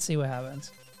 Alright, let's see what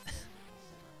happens.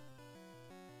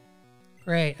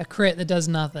 Great, a crit that does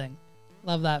nothing.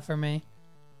 Love that for me.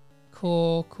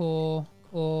 Cool, cool,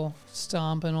 cool.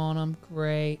 Stomping on him.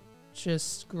 Great.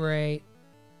 Just great.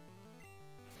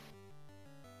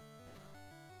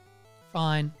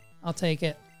 Fine. I'll take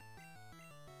it.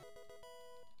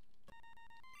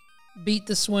 Beat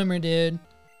the swimmer, dude.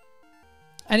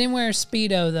 I didn't wear a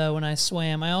Speedo, though, when I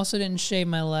swam. I also didn't shave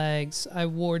my legs. I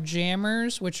wore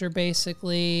jammers, which are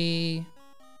basically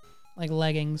like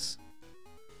leggings.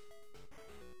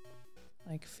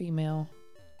 Like female.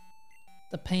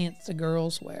 The pants the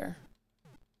girls wear.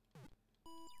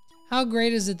 How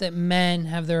great is it that men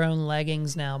have their own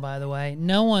leggings now, by the way?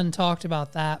 No one talked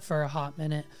about that for a hot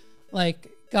minute.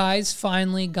 Like, guys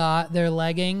finally got their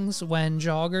leggings when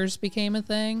joggers became a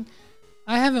thing.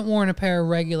 I haven't worn a pair of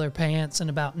regular pants in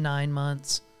about 9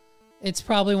 months. It's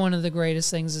probably one of the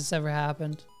greatest things that's ever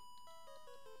happened.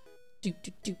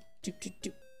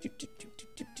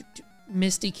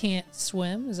 Misty can't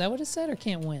swim? Is that what it said? Or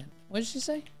can't win? What did she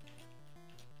say?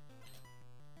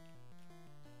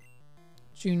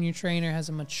 Junior trainer has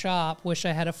a Machop. Wish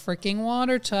I had a freaking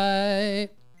water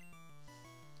type.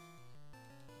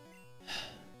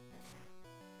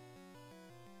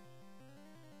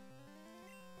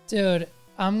 Dude,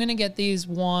 I'm gonna get these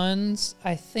ones.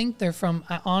 I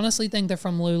honestly think they're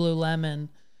from Lululemon.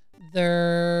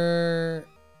 They're...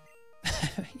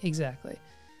 Exactly.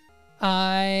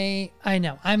 I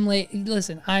know. I'm late.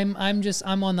 Listen, I'm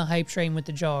on the hype train with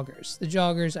the joggers. The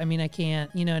joggers, I mean, I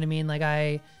can't, you know what I mean? Like,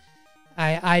 I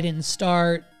didn't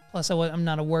start, plus I'm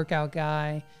not a workout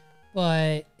guy,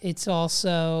 but it's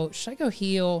also, should I go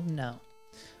heel? No.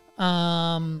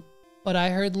 But I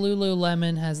heard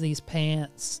Lululemon has these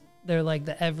pants. They're like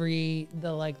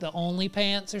the only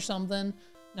pants or something.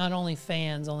 Not only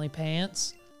fans, only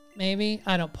pants. Maybe.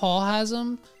 Paul has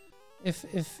them. If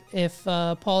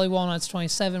Paulie Walnuts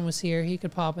 27 was here, he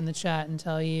could pop in the chat and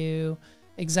tell you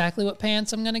exactly what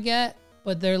pants I'm gonna get.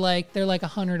 But they're like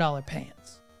 $100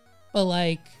 pants. But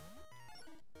like,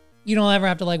 you don't ever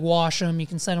have to like wash them. You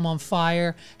can set them on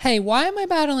fire. Hey, why am I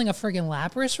battling a freaking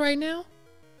Lapras right now?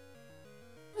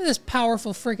 Look at this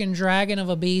powerful freaking dragon of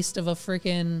a beast of a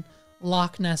freaking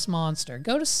Loch Ness monster.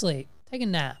 Go to sleep. Take a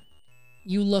nap.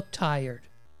 You look tired.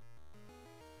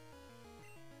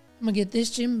 I'm gonna get this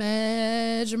gym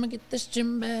badge. I'm gonna get this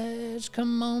gym badge.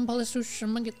 Come on, Polyswoosh.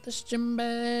 I'm gonna get this gym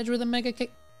badge with a mega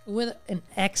kick. With an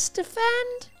X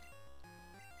defend?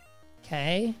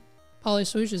 Okay.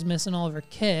 Polyswoosh is missing all of her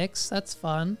kicks. That's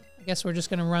fun. I guess we're just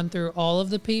gonna run through all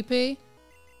of the PP.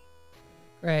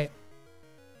 Great.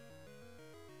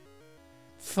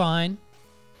 Fine.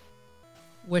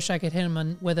 Wish I could hit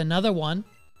him with another one.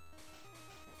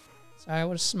 Sorry, I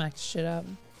would have smacked the shit out of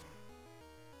him.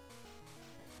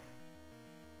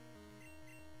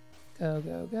 Go,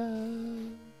 go, go.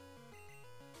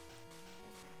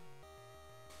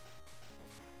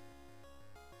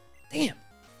 Damn.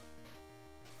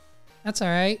 That's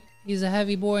alright. He's a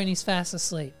heavy boy and he's fast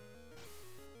asleep.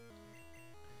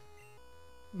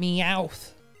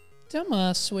 Meowth. I'm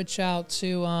gonna switch out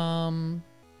to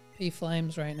P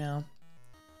Flames right now.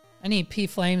 I need P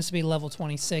Flames to be level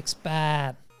 26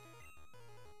 bad.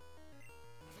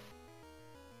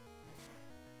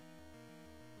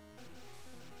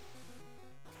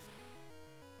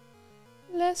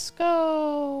 Let's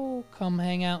go. Come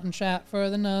hang out and chat for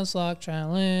the Nuzlocke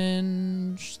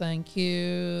challenge. Thank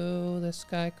you. This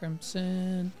guy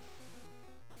Crimson.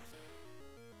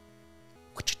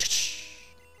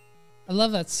 I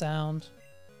love that sound.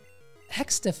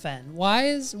 X defend. Why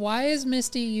is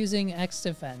Misty using X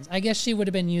defense? I guess she would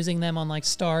have been using them on like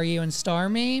Star You and Star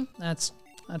Me. That's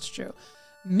true.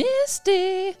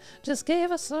 Misty just gave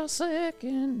us a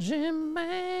second gym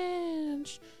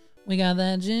badge. We got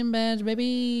that gym badge,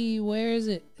 baby. Where is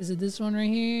it? Is it this one right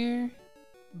here?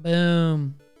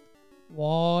 Boom.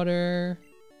 Water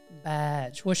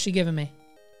badge. What's she giving me?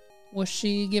 What's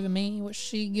she giving me? What's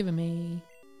she giving me?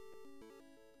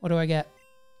 What do I get?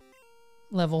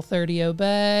 Level 30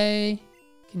 obey.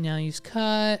 Can now use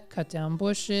cut down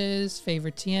bushes,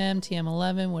 favorite TM,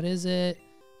 TM11, what is it?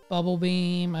 Bubble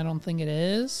beam, I don't think it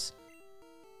is.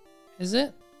 Is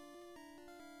it?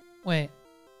 Wait.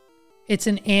 It's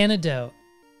an antidote.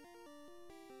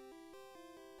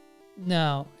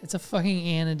 No, it's a fucking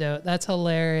antidote. That's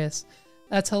hilarious.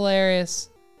 That's hilarious.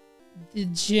 The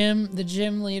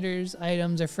gym leaders'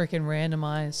 items are freaking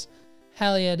randomized.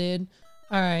 Hell yeah, dude.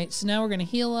 Alright, so now we're gonna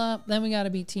heal up. Then we gotta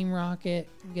beat Team Rocket.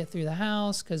 Get through the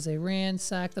house because they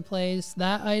ransacked the place.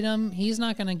 That item, he's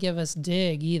not gonna give us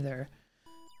dig either.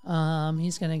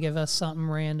 He's gonna give us something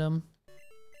random.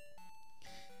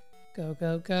 Go,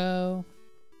 go, go.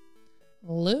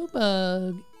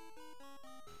 Lubug.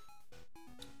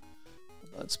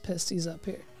 Lubug's pissed he's up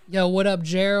here. Yo, what up,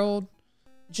 Gerald?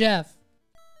 Jeff,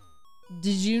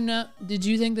 did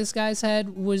you think this guy's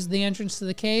head was the entrance to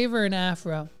the cave or an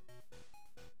afro?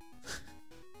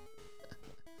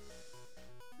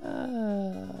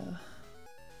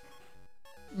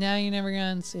 Now you're never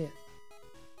gonna see it.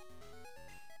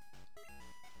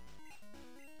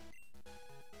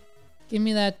 Give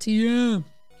me that TM.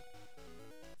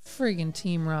 Friggin'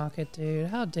 Team Rocket, dude.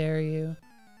 How dare you?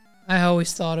 I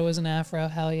always thought it was an afro.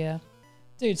 Hell yeah.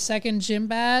 Dude, second gym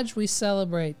badge, we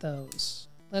celebrate those.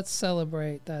 Let's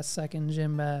celebrate that second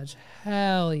gym badge.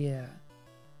 Hell yeah.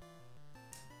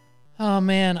 Oh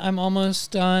man, I'm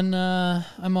almost done.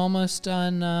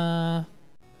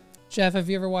 Jeff, have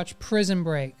you ever watched Prison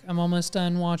Break? I'm almost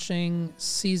done watching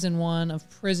season 1 of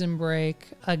Prison Break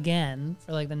again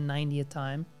for like the 90th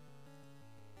time.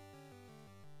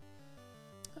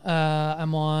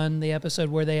 I'm on the episode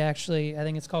where they actually, I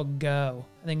think it's called Go.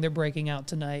 I think they're breaking out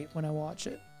tonight when I watch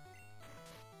it.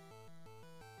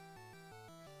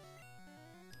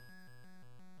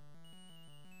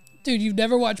 Dude, you've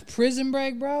never watched Prison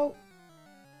Break, bro?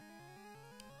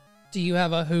 Do you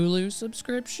have a Hulu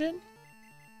subscription?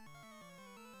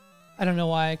 I don't know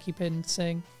why I keep hitting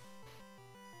sing.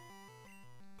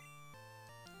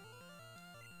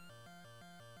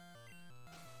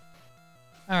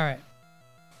 All right.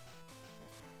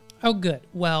 Oh, good.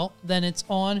 Well, then it's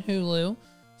on Hulu,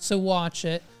 so watch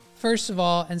it. First of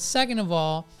all, and second of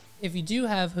all, if you do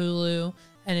have Hulu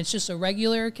and it's just a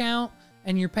regular account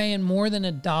and you're paying more than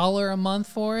 $1 a month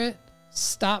for it,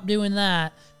 stop doing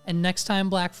that. And next time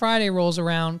Black Friday rolls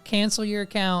around, cancel your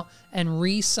account and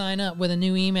re-sign up with a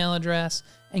new email address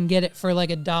and get it for like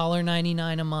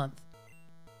 $1.99 a month.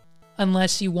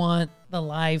 Unless you want the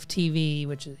live TV,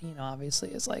 which is, you know, obviously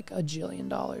is like $1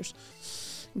 jillion.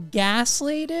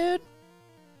 Ghastly, dude?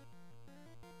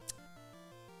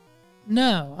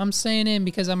 No, I'm staying in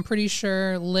because I'm pretty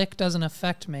sure Lick doesn't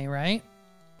affect me, right?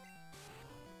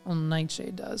 Well,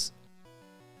 Nightshade does.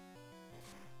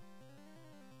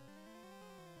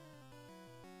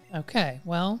 Okay,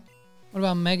 well, what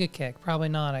about Mega Kick? Probably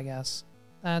not, I guess.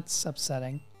 That's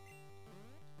upsetting.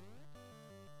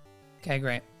 Okay,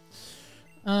 great.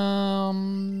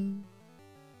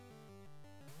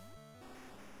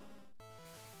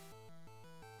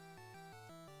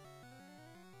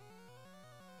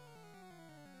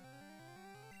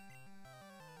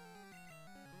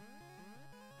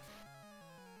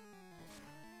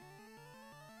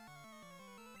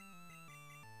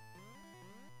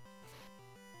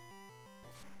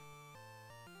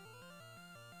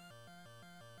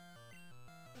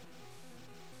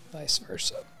 vice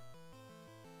versa.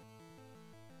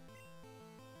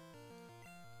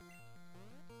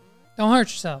 Don't hurt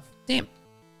yourself. Damn.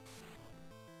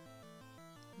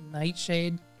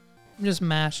 Nightshade. I'm just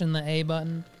mashing the A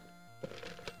button.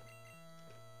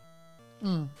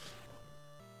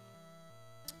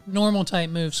 Normal type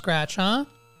move scratch, huh?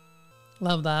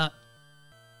 Love that.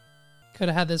 Could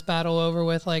have had this battle over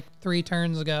with like 3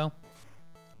 turns ago.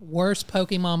 Worst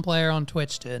Pokemon player on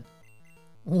Twitch, dude.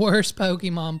 Worst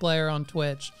Pokemon player on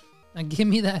Twitch. Now give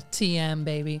me that TM,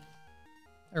 baby.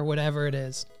 Or whatever it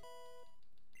is.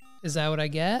 Is that what I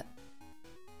get?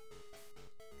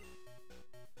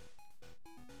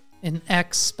 An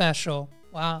X special.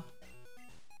 Wow.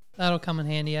 That'll come in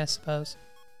handy, I suppose.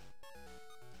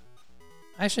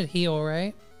 I should heal,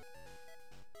 right?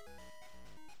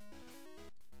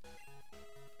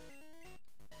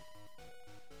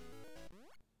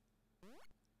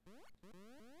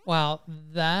 Wow,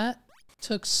 that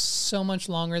took so much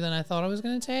longer than I thought it was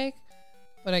going to take.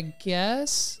 But I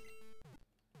guess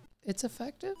it's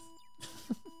effective.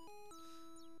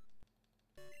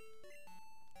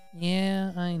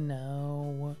 Yeah, I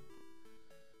know.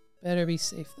 Better be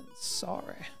safe than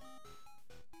sorry.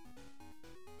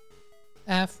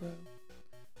 Afro.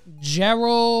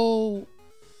 Gerald.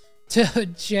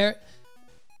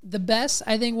 The best,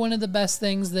 I think one of the best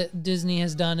things that Disney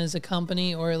has done as a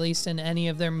company, or at least in any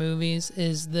of their movies,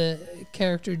 is the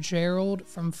character Gerald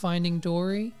from Finding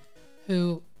Dory,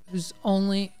 whose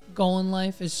only goal in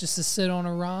life is just to sit on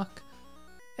a rock.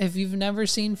 If you've never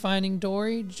seen Finding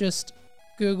Dory, just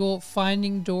Google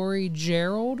Finding Dory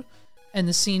Gerald, and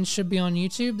the scene should be on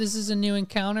YouTube. This is a new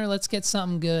encounter. Let's get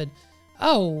something good.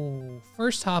 Oh,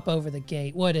 first hop over the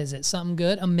gate. What is it? Something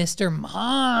good? A Mr.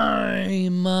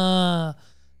 Mime.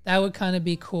 That would kind of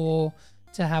be cool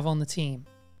to have on the team.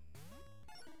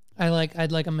 I'd like a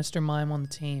Mr. Mime on the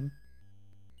team.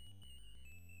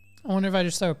 I wonder if I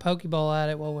just throw a Pokeball at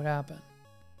it, what would happen?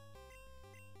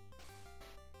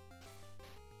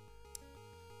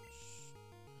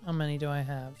 How many do I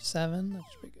have? 7? That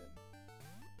should be good.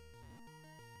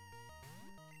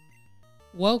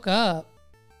 Woke up.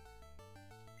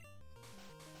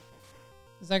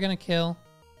 Is that gonna kill?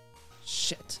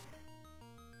 Shit.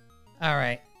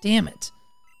 Alright. Damn it.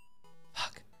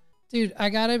 Fuck. Dude, I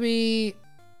gotta be...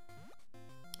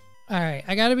 Alright,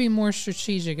 I gotta be more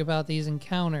strategic about these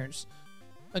encounters.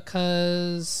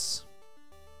 Because...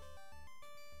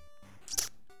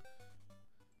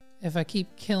 if I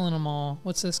keep killing them all...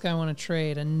 What's this guy want to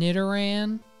trade? A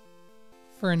Nidoran?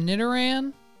 For a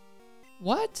Nidoran?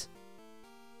 What?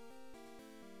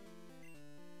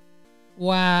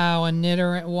 Wow, a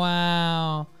Nidoran.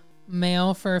 Wow.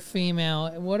 Male for a female.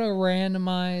 What a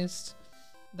randomized...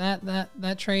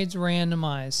 That trade's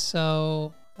randomized,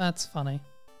 so that's funny.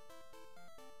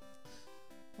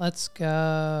 Let's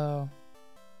go.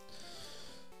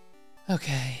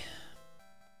 Okay.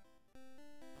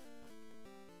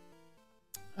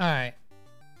 Alright.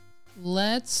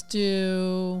 Let's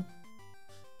do...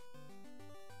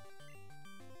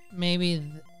 maybe...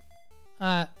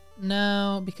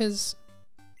 no, because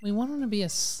we want him to be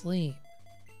asleep.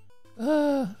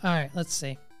 Alright, let's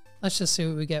see. Let's just see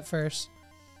what we get first.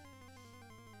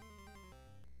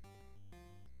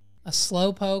 A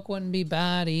Slowpoke wouldn't be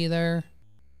bad either.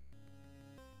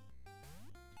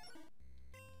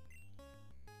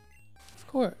 Of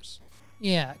course.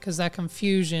 Yeah, because that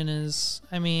confusion is...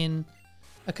 I mean,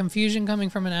 a confusion coming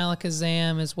from an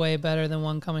Alakazam is way better than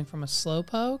one coming from a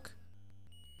Slowpoke.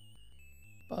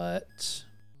 But...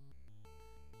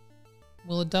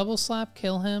 will a double slap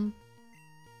kill him?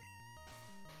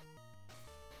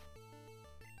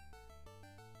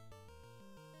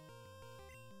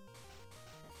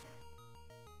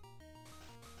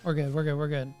 We're good, we're good, we're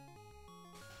good.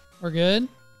 We're good?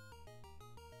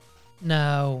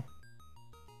 No.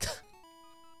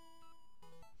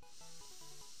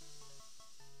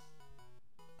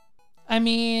 I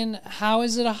mean, how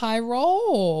is it a high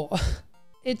roll?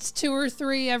 It's 2 or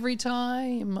 3 every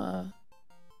time.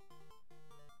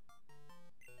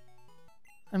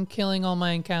 I'm killing all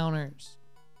my encounters.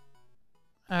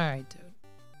 Alright, dude.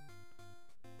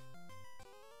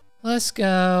 Let's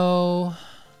go.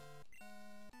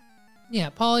 Yeah,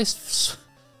 Polly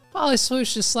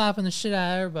Swoosh is slapping the shit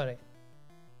out of everybody.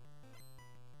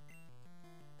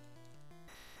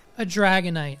 A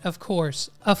Dragonite, of course.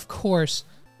 Of course.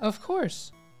 Of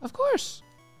course. Of course.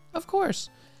 Of course.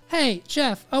 Hey,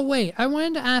 Jeff. Oh, wait. I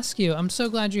wanted to ask you. I'm so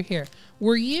glad you're here.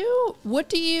 Are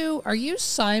you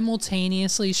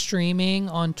simultaneously streaming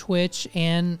on Twitch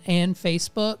and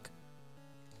Facebook?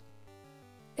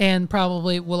 And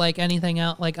probably will like anything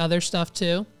out, like other stuff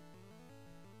too?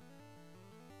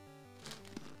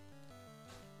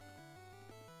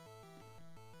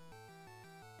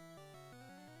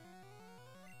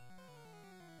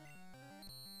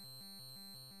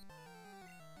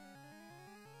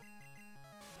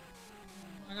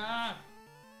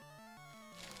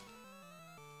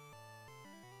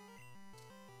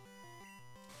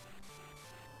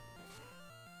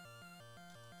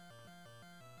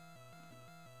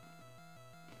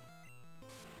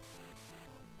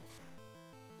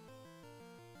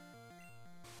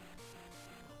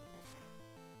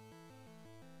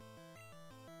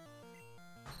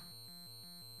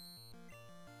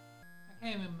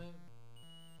 am in mood.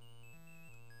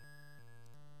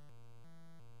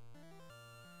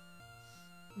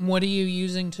 What are you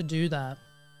using to do that?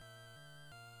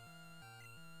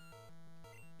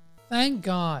 Thank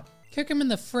God. Kick him in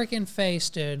the frickin' face,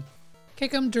 dude.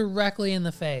 Kick him directly in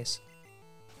the face.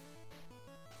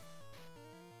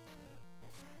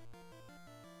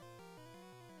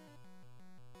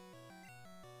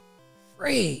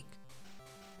 Freak.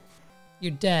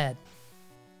 You're dead.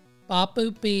 Bop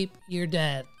boop beep, you're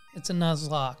dead. It's a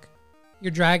Nuzlocke.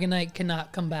 Your Dragonite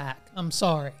cannot come back. I'm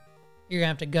sorry. You're gonna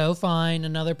have to go find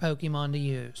another Pokemon to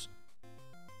use.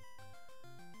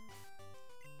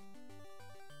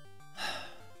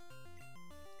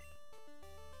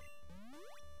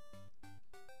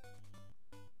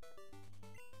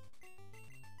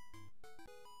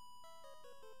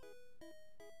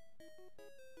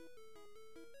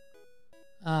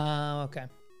 Okay.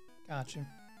 Got you.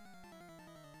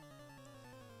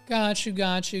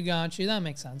 Got you. That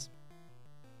makes sense.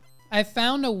 I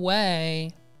found a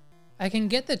way. I can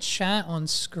get the chat on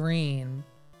screen.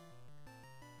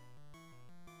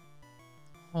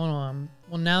 Hold on.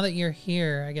 Well, now that you're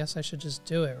here, I guess I should just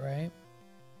do it, right?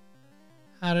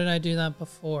 How did I do that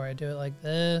before? I do it like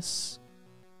this.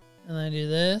 And then I do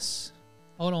this.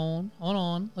 Hold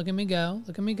on. Look at me go.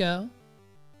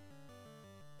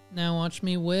 Now watch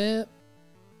me whip.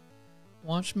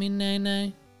 Watch me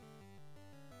nay-nay.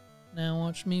 Now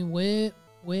watch me whip.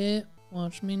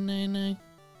 Watch me nay-nay.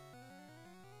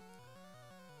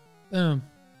 Boom.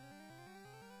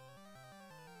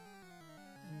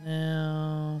 And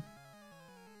now,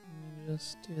 let me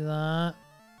just do that.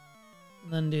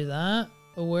 And then do that.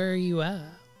 But where are you at?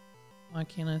 Why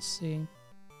can't I see?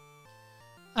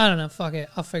 I don't know. Fuck it.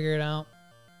 I'll figure it out.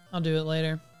 I'll do it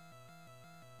later.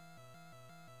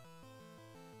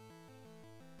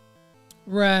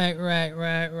 Right.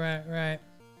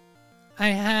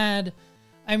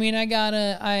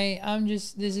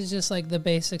 This is just like the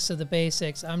basics of the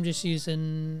basics. I'm just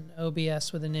using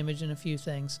OBS with an image and a few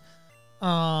things.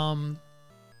 Right,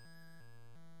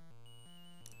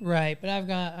 but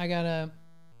I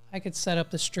could set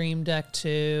up the stream deck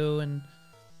too, and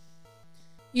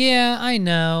yeah, I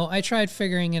know. I tried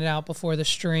figuring it out before the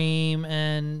stream,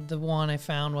 and the one I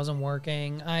found wasn't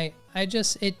working. I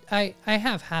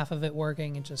have half of it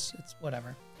working. It's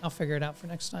whatever. I'll figure it out for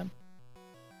next time.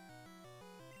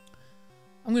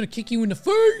 I'm gonna kick you in the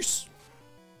face.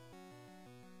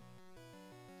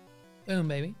 Boom,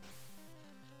 baby.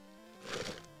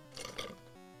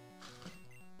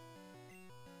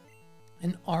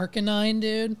 An Arcanine,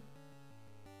 dude.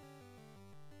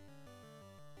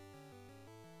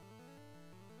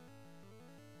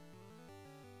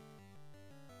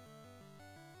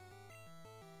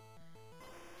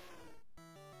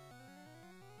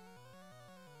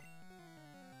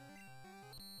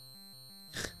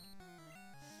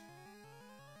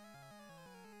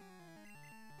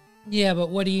 Yeah, but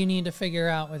what do you need to figure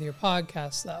out with your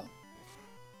podcast, though?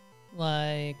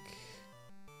 Like,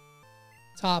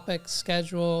 topic,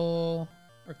 schedule,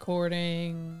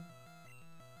 recording.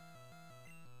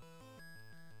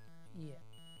 Yeah.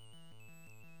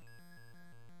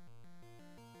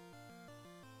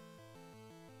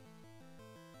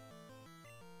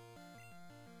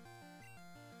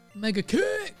 Mega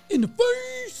kick in the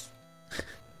face.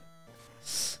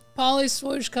 Polly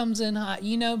Swoosh comes in hot,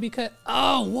 you know, because,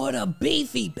 oh, what a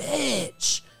beefy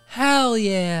bitch. Hell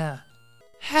yeah.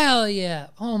 Hell yeah.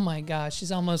 Oh my gosh,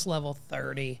 she's almost level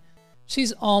 30.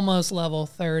 She's almost level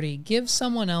 30. Give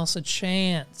someone else a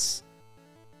chance.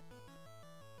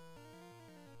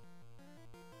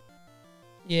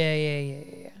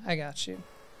 Yeah. I got you.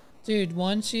 Dude,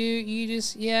 once you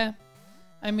just, yeah.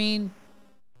 I mean,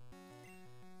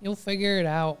 you'll figure it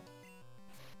out.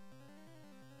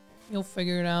 You'll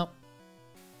figure it out.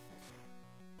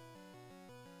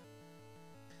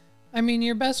 I mean,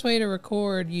 your best way to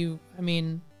record,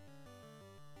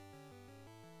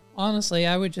 honestly,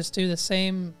 I would just do the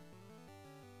same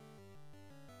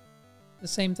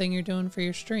thing you're doing for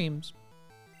your streams.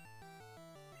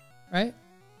 Right?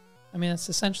 I mean, that's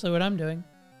essentially what I'm doing.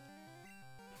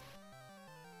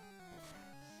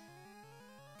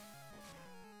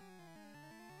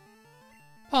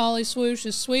 Polly Swoosh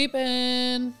is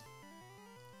sweeping.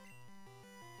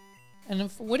 And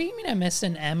what do you mean I missed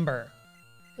an Ember?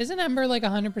 Isn't Ember like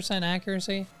 100%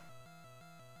 accuracy?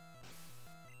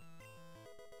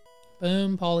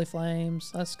 Boom,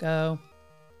 Polyflames. Let's go.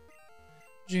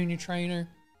 Junior Trainer.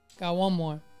 Got one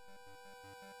more.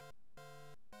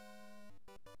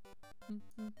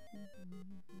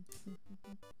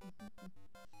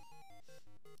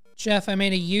 Jeff, I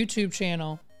made a YouTube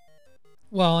channel.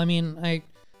 Well, I mean,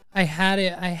 I had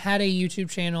a YouTube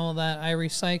channel that I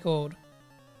recycled.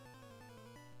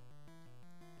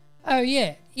 Oh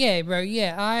yeah, yeah, bro,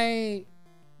 yeah.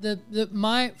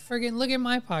 My friggin' look at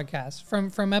my podcast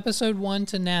from episode 1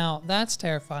 to now. That's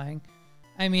terrifying.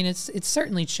 I mean, it's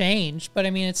certainly changed, but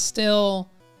I mean, it's still,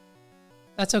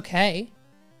 that's okay.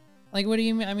 Like, what do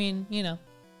you mean? I mean, you know,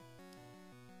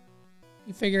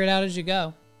 you figure it out as you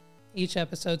go. Each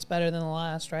episode's better than the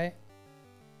last, right?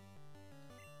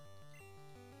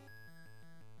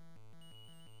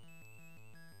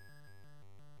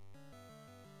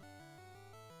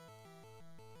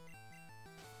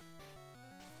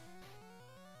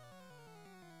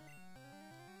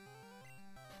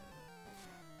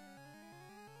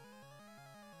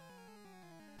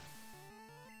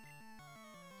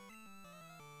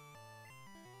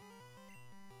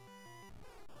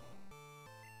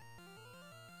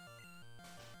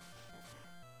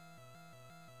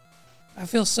 I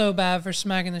feel so bad for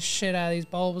smacking the shit out of these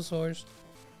Bulbasaurs.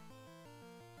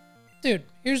 Dude,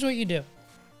 here's what you do.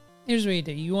 Here's what you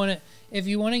do. You want to, if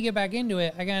you want to get back into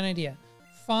it, I got an idea.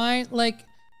 Find, like,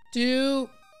 do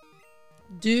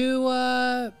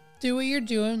what you're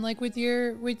doing, like, with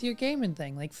your gaming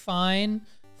thing. Like, find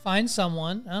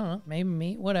someone, I don't know, maybe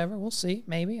me, whatever, we'll see,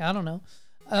 maybe, I don't know.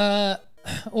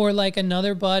 Or, like,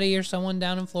 another buddy or someone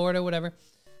down in Florida, whatever.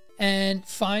 And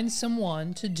find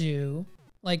someone to do,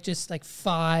 like, just like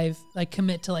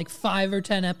commit to like 5 or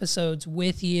 10 episodes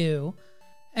with you.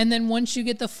 And then once you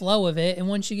get the flow of it and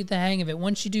once you get the hang of it,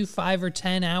 once you do 5 or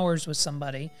 10 hours with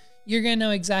somebody, you're going to know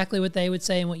exactly what they would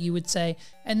say and what you would say.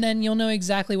 And then you'll know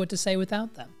exactly what to say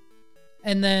without them.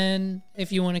 And then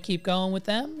if you want to keep going with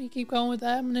them, you keep going with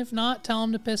them. And if not, tell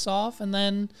them to piss off and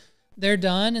then they're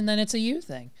done. And then it's a you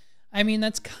thing. I mean,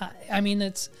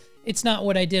 it's not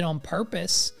what I did on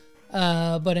purpose.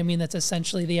 But I mean, that's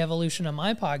essentially the evolution of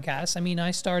my podcast. I mean,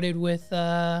 I started with,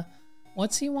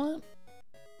 what's he want?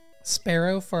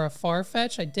 Sparrow for a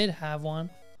Farfetch. I did have one.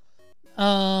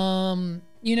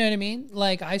 You know what I mean?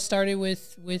 Like, I started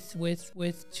with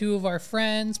 2 of our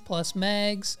friends plus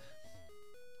Megs.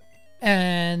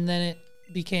 And then it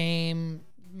became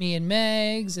me and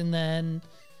Megs. And then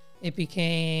it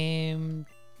became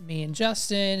me and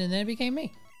Justin. And then it became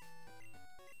me.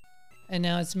 And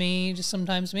now it's me, just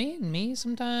sometimes me, and me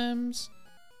sometimes.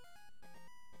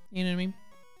 You know what I mean?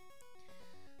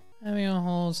 Having a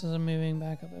hole says I'm moving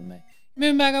back up in May.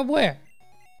 Moving back up where?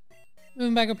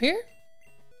 Moving back up here?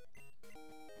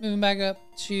 Moving back up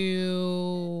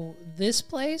to this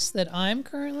place that I'm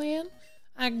currently in?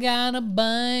 I got a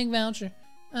bike voucher.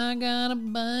 I got a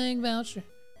bike voucher.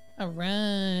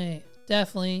 Alright.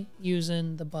 Definitely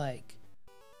using the bike.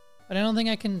 But I don't think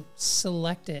I can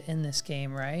select it in this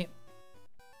game, right?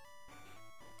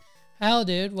 Hell,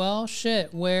 dude. Well,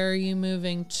 shit. Where are you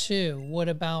moving to? What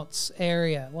about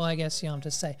area? Well, I guess you don't have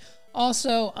to say.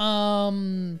 Also,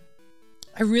 I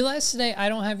realized today I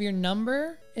don't have your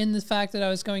number in the fact that I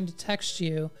was going to text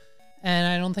you, and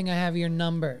I don't think I have your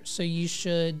number. So you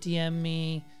should DM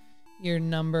me your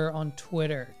number on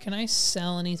Twitter. Can I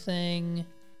sell anything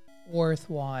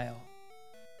worthwhile?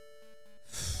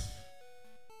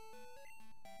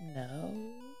 No.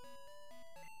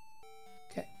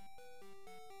 Okay.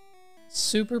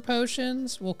 Super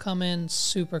potions will come in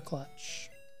super clutch.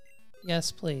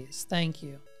 Yes, please. Thank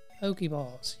you.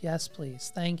 Pokeballs. Yes,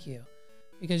 please. Thank you.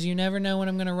 Because you never know when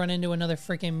I'm going to run into another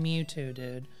freaking Mewtwo,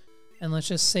 dude. And let's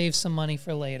just save some money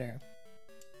for later.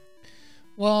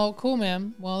 Well, cool,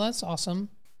 man. Well, that's awesome.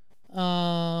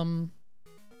 Glad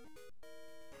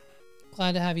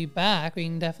to have you back. We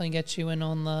can definitely get you in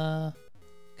on the...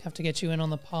 Have to get you in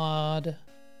on the pod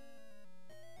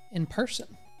in person.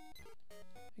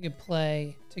 We could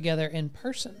play together in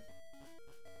person.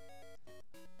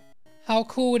 How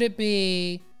cool would it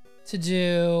be to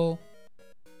do...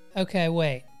 Okay,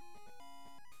 wait.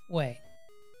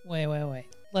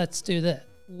 Let's do this.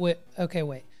 Okay,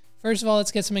 wait. First of all,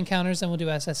 let's get some encounters, then we'll do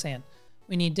SS Sand.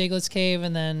 We need Diglett's Cave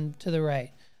and then to the right.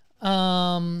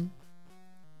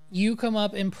 You come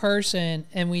up in person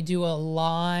and we do a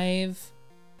live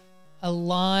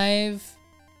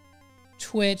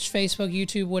Twitch, Facebook,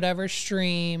 YouTube, whatever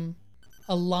stream,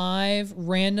 a live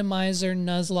randomizer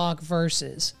Nuzlocke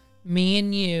versus me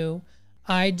and you.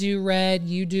 I do red,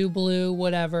 you do blue,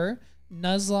 whatever.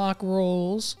 Nuzlocke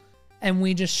rules, and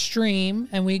we just stream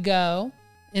and we go,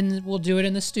 and we'll do it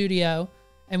in the studio,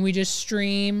 and we just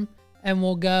stream and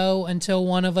we'll go until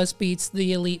one of us beats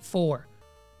the Elite Four,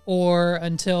 or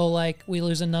until like we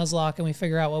lose a Nuzlocke and we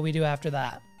figure out what we do after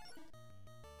that.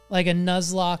 Like a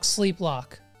Nuzlocke sleep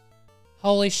lock.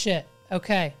 Holy shit.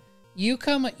 Okay.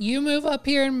 You move up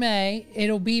here in May.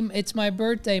 It's my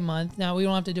birthday month. Now, we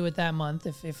don't have to do it that month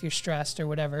if you're stressed or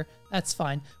whatever. That's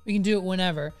fine. We can do it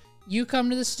whenever. You come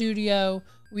to the studio.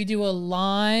 We do a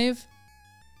live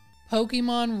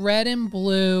Pokemon Red and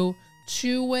Blue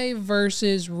 2-way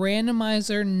versus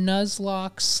Randomizer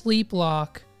Nuzlocke Sleep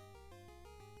Lock.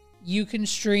 You can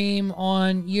stream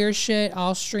on your shit.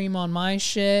 I'll stream on my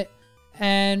shit.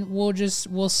 And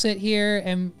we'll sit here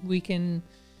and we can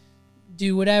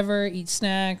do whatever, eat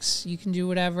snacks, you can do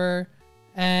whatever,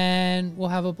 and we'll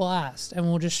have a blast. And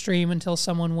we'll just stream until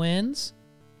someone wins.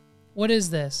 What is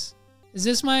this? Is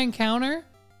this my encounter?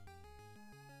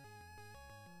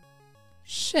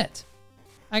 Shit.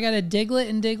 I got a Diglett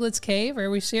in Diglett's cave? Are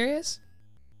we serious?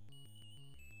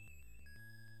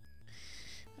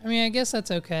 I mean, I guess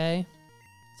that's okay.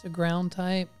 It's a ground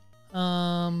type.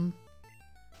 Hopefully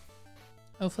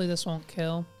this won't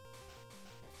kill.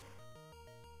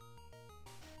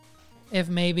 If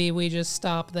maybe we just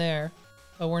stop there.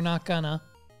 But we're not gonna.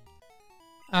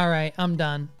 Alright, I'm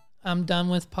done. I'm done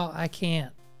with I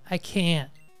can't. I'm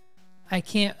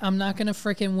not gonna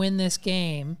frickin' win this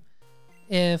game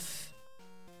if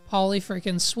Polly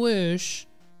frickin' Swoosh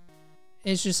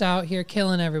is just out here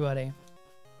killing everybody.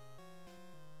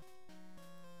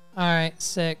 Alright,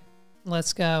 sick.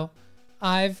 Let's go.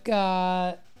 I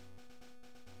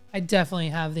definitely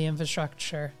have the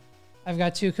infrastructure. I've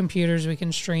got 2 computers we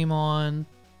can stream on.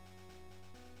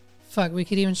 Fuck, we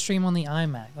could even stream on the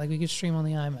iMac. Like, we could stream on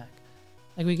the iMac.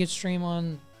 Like, we could stream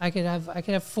on... I could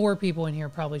have 4 people in here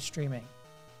probably streaming.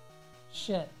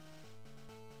 Shit.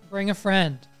 Bring a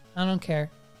friend. I don't care.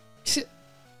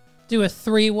 Do a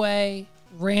 3-way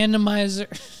randomizer.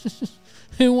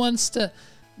 Who wants to...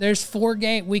 There's 4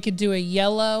 games. We could do a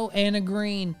yellow and a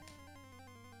green.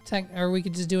 Or we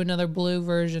could just do another blue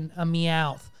version, a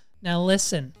Meowth. Now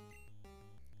listen.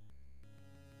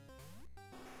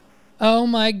 Oh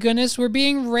my goodness, we're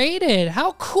being raided.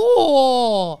 How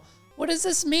cool! What does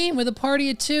this mean? With a party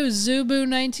of 2,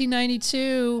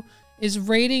 Zubu1992 is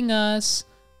raiding us.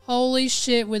 Holy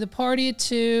shit, with a party of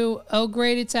 2. Oh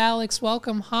great, it's Alex.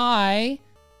 Welcome. Hi.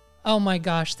 Oh my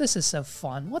gosh, this is so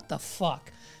fun. What the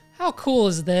fuck? How cool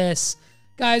is this?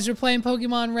 Guys, we're playing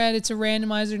Pokemon Red. It's a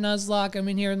randomizer Nuzlocke. I'm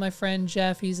in here with my friend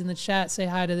Jeff. He's in the chat. Say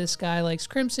hi to this guy, likes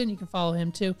Crimson. You can follow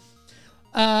him too.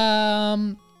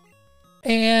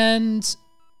 And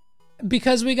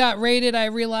because we got raided, I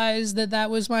realized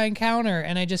that was my encounter,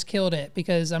 and I just killed it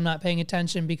because I'm not paying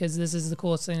attention because this is the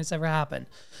coolest thing that's ever happened.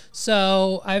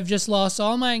 So I've just lost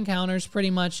all my encounters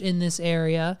pretty much in this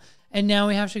area, and now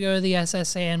we have to go to the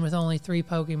SSN with only 3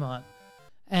 Pokemon.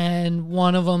 And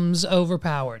one of them's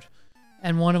overpowered.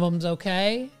 And one of them's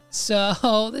okay.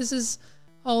 So this is...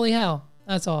 Holy hell.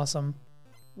 That's awesome.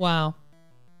 Wow.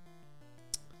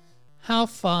 How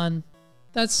fun.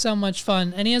 That's so much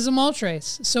fun. And he has a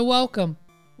Moltres. So welcome.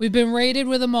 We've been raided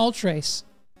with a Moltres.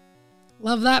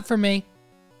 Love that for me.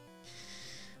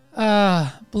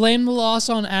 Blame the loss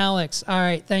on Alex.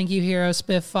 Alright, thank you, Hero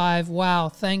Spiff5. Wow,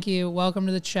 thank you. Welcome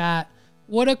to the chat.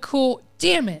 What a cool...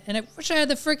 Damn it! And I wish I had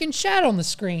the freaking chat on the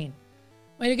screen.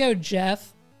 Way to go,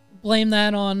 Jeff. Blame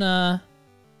that on,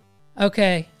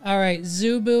 Okay, alright.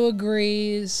 Zubu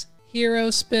agrees. Hero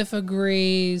Spiff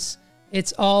agrees.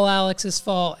 It's all Alex's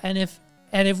fault. And if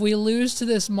we lose to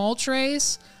this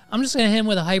Moltres, I'm just gonna hit him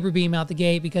with a Hyper Beam out the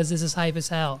gate because this is hype as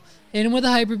hell. Hit him with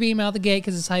a Hyper Beam out the gate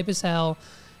because it's hype as hell.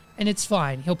 And it's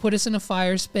fine. He'll put us in a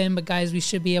Fire Spin, but guys, we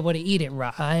should be able to eat it,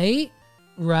 right?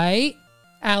 Right?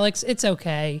 Alex, it's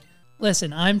okay.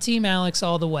 Listen, I'm Team Alex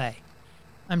all the way.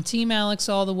 I'm Team Alex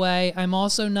all the way. I'm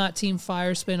also not Team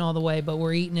Fire Spin all the way, but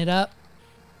we're eating it up.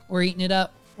 We're eating it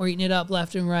up. We're eating it up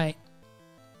left and right.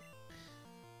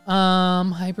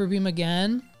 Hyper Beam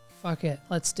again. Fuck it.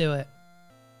 Let's do it.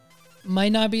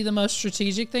 Might not be the most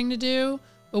strategic thing to do,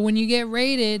 but when you get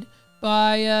raided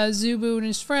by Zubu and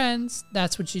his friends,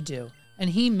 that's what you do. And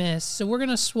he missed, so we're going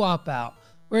to swap out.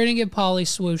 We're going to give Polly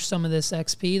Swoosh some of this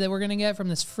XP that we're going to get from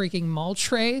this freaking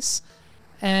Moltres.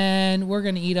 And we're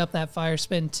going to eat up that Fire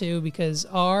Spin too because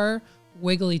our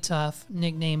Wigglytuff,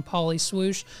 nicknamed Polly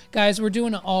Swoosh. Guys, we're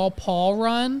doing an all Paul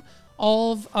run.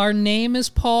 All of our name is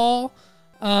Paul.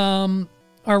 Our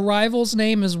rival's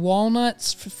name is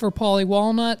Walnuts for Polly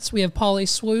Walnuts. We have Polly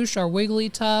Swoosh, our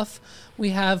Wigglytuff. We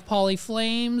have Polly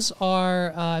Flames,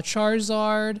 our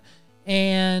Charizard.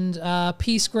 And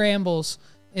Peace Grambles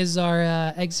is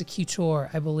our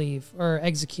Executor, I believe. Or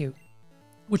Execute.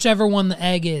 Whichever one the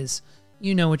egg is.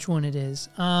 You know which one it is.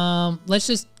 Let's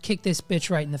just kick this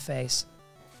bitch right in the face.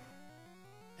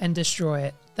 And destroy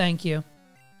it. Thank you.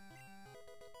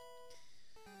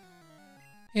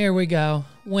 Here we go.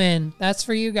 Win. That's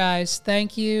for you guys.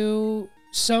 Thank you.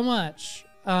 so much.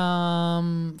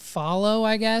 Follow,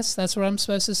 I guess. That's what I'm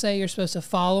supposed to say. You're supposed to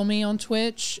follow me on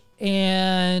Twitch.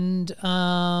 And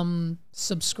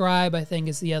subscribe, I think,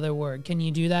 is the other word. Can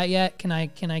you do that yet? Can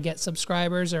I get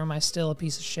subscribers, or am I still a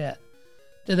piece of shit?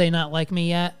 Do they not like me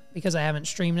yet because I haven't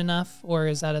streamed enough? Or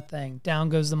is that a thing? Down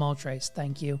goes the Moltres.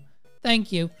 Thank you.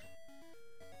 Thank you.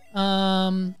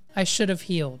 I should have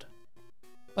healed.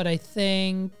 But I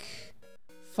think...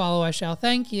 Follow I shall.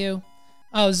 Thank you.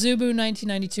 Oh,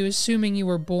 Zubu1992, assuming you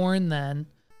were born then.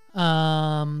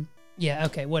 Yeah,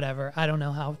 okay, whatever. I don't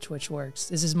know how Twitch works.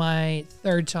 This is my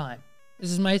third time.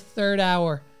 This is my third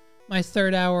hour. My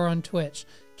third hour on Twitch.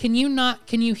 Can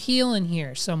you heal in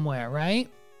here somewhere, right?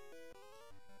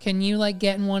 Can you, like,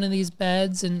 get in one of these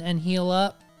beds and heal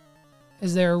up?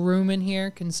 Is there a room in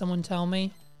here? Can someone tell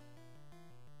me?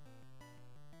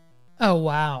 Oh,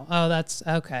 wow. Oh, that's...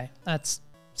 Okay. That's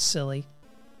silly.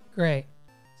 Great.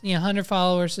 Yeah, 100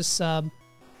 followers to sub.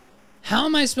 How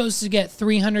am I supposed to get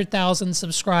 300,000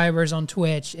 subscribers on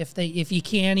Twitch if you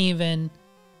can't even...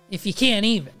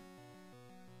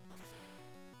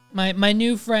 My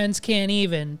new friends can't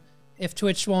even if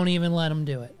Twitch won't even let them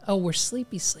do it. Oh, we're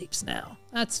Sleepy Sleeps now.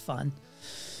 That's fun.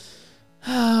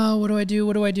 Oh, what do I do?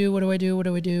 What do I do? What do I do? What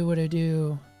do I do? What do I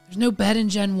do? There's no bed in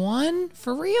Gen 1?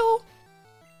 For real?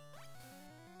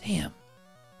 Damn.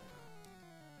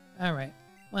 Alright.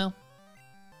 Well,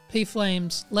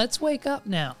 P-Flames, let's wake up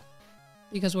now.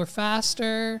 Because we're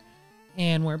faster,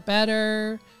 and we're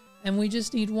better, and we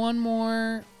just need one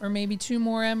more, or maybe 2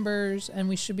 more embers, and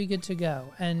we should be good to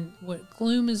go. And what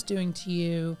Gloom is doing to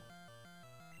you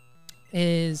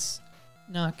is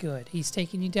not good. He's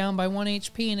taking you down by 1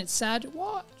 HP, and it's sad to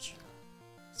watch.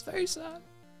 It's very sad.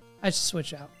 I should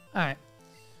switch out. Alright.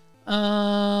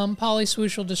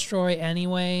 Polyswoosh will destroy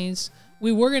anyways.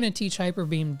 We were going to teach Hyper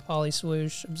Beam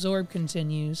Polyswoosh. Absorb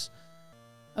continues.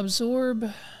 Absorb...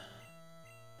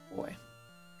 Boy.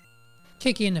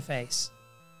 Kick you in the face.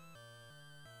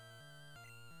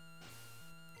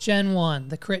 Gen 1.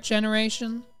 The crit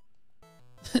generation?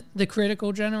 The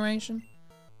critical generation?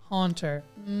 Haunter.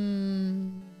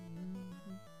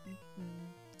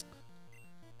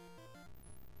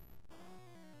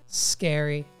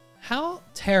 Scary. How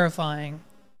terrifying.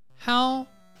 How...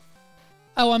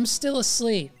 Oh, I'm still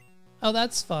asleep. Oh,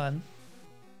 that's fun.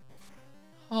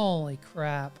 Holy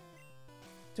crap.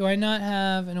 Do I not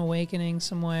have an awakening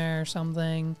somewhere or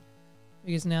something?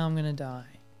 Because now I'm going to die.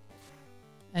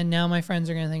 And now my friends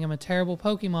are going to think I'm a terrible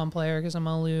Pokemon player because I'm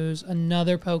going to lose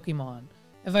another Pokemon.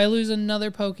 If I lose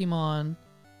another Pokemon,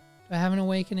 do I have an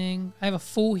awakening? I have a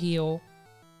full heal.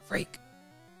 Freak.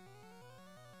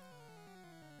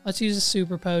 Let's use a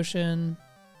super potion.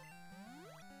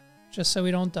 Just so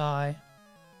we don't die.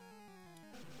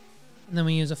 And then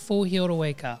we use a full heal to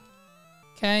wake up.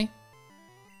 Okay?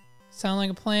 Sound like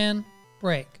a plan?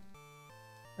 Break.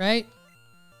 Right?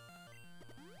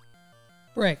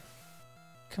 Break.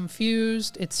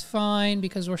 Confused. It's fine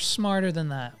because we're smarter than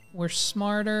that. We're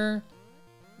smarter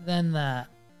than that.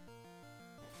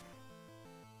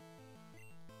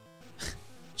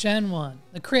 Gen 1.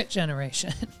 The crit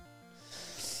generation.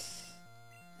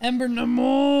 Ember no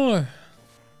more.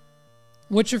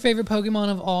 What's your favorite Pokemon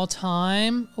of all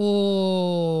time?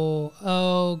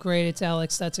 Oh, great. It's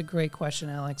Alex. That's a great question,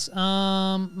 Alex.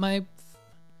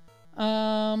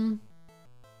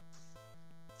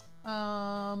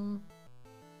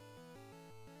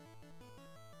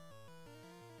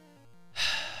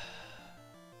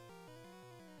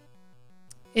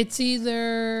 It's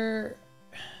either...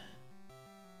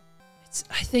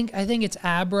 I think it's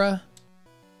Abra.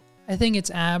 I think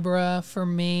it's Abra for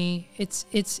me.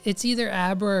 It's either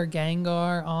Abra or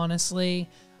Gengar, honestly.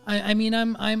 I mean,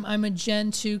 I'm a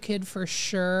Gen 2 kid for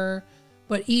sure,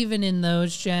 but even in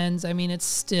those gens, I mean, it's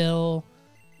still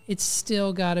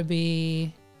gotta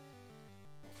be...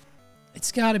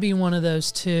 It's gotta be one of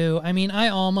those two. I mean, I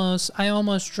almost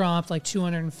dropped like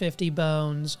 250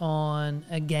 bones on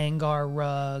a Gengar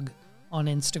rug on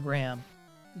Instagram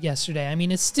yesterday. I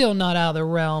mean, it's still not out of the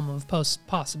realm of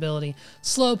possibility.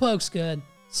 Slowpoke's good.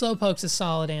 Slowpoke's a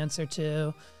solid answer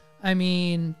too. I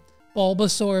mean,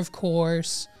 Bulbasaur, of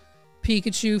course.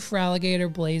 Pikachu,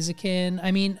 Feraligatr, Blaziken.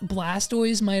 I mean,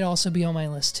 Blastoise might also be on my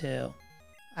list too,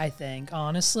 I think,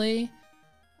 honestly.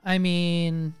 I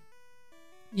mean,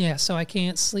 yeah, so I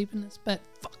can't sleep in this bed.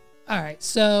 Fuck. All right,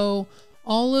 so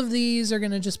all of these are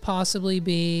going to just possibly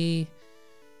be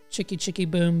Chicky Chicky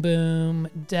Boom Boom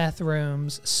death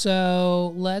rooms.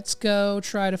 So let's go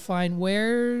try to find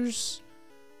where's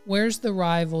the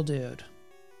rival dude.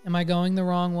 Am I going the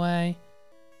wrong way?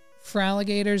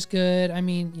 Feraligator's good. I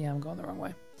mean, yeah, I'm going the wrong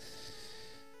way.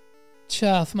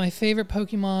 tough. My favorite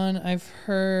Pokemon I've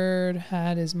heard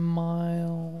had is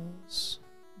Miles.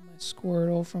 My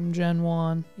Squirtle from Gen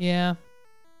 1. Yeah.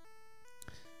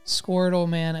 Squirtle,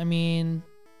 man. I mean,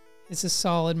 it's a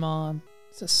solid mon.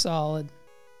 It's a solid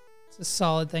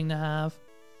thing to have.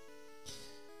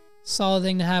 Solid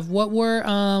thing to have. What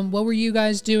were you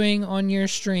guys doing on your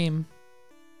stream?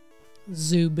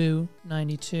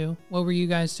 Zubu92. What were you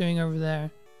guys doing over there?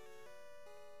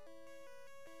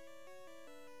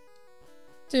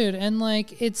 Dude, and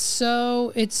like it's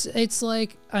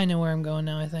like I know where I'm going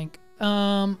now, I think.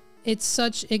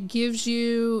 It gives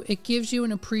you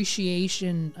an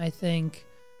appreciation, I think.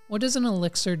 What does an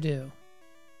elixir do?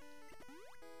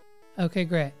 Okay,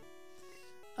 great.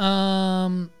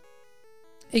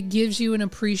 It gives you an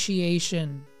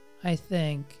appreciation, I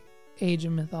think. Age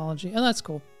of Mythology. Oh, that's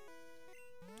cool.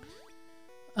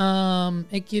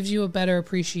 It gives you a better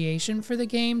appreciation for the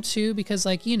game too, because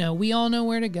like, you know, we all know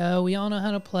where to go. We all know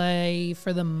how to play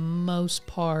for the most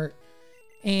part.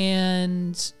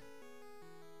 And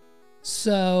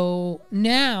so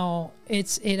now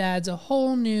it adds a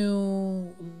whole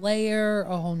new layer,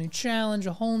 a whole new challenge,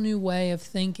 a whole new way of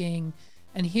thinking.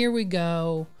 And here we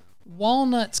go.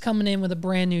 Walnut's coming in with a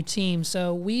brand new team.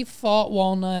 So we fought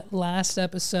Walnut last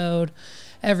episode,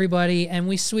 everybody, and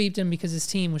we sweeped him because his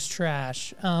team was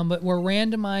trash. But we're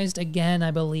randomized again,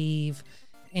 I believe.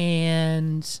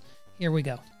 And here we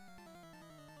go.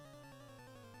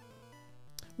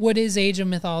 What is Age of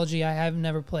Mythology? I have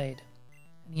never played.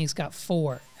 And he's got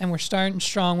 4. And we're starting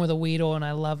strong with a Weedle, and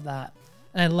I love that.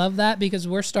 And I love that because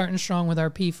we're starting strong with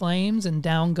our P Flames, and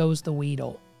down goes the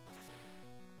Weedle.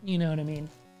 You know what I mean?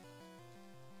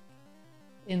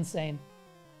 Insane.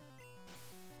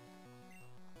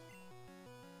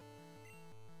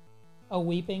 A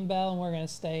Weeping Bell, and we're going to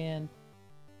stay in.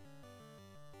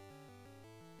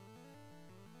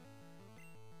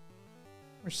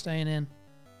 We're staying in.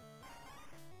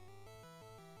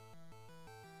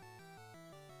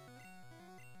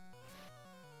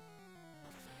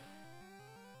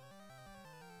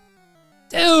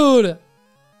 Dude!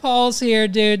 Paul's here,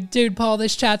 dude. Dude, Paul,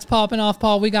 this chat's popping off.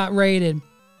 Paul, we got raided.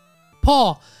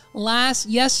 Paul,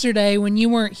 yesterday when you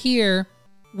weren't here,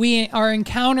 our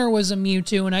encounter was a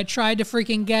Mewtwo, and I tried to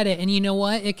freaking get it, and you know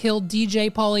what? It killed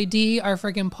DJ Pauly D, our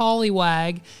freaking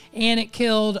Poliwag, and it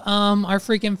killed our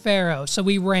freaking Pharaoh. So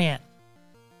we ran.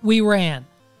 We ran.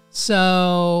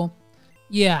 So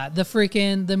yeah, the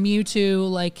Mewtwo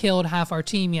like killed half our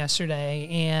team yesterday,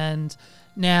 and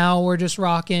now we're just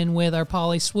rocking with our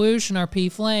Poly Swoosh and our P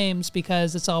Flames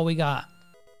because it's all we got.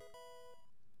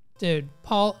 Dude,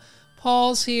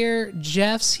 Paul's here,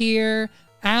 Jeff's here,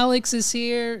 Alex is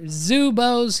here,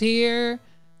 Zubo's here.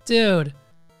 Dude,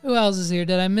 who else is here?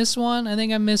 Did I miss one? I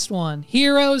think I missed one.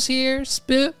 Hero's here,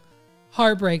 Spit.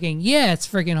 Heartbreaking. Yeah, it's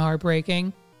freaking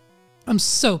heartbreaking. I'm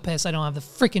so pissed I don't have the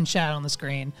freaking chat on the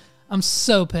screen. I'm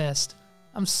so pissed.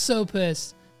 I'm so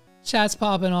pissed. Chat's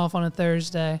popping off on a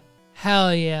Thursday.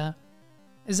 Hell yeah.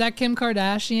 Is that Kim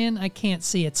Kardashian? I can't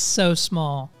see. It's so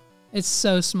small. It's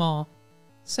so small.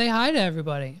 Say hi to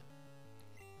everybody.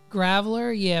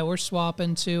 Graveler? Yeah, we're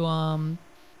swapping to,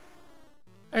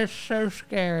 It's so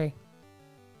scary.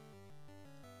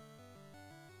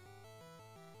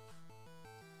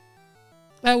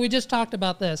 Oh, we just talked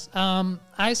about this.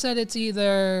 I said it's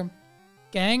either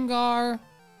Gengar.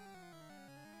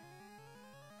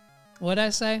 What'd I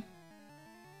say?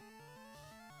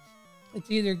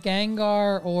 It's either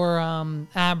Gengar or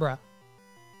Abra.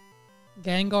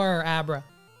 Gengar or Abra.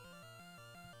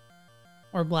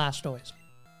 Or Blastoise.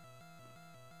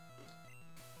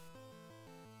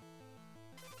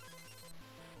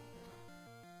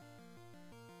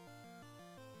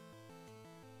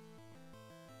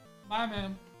 Bye,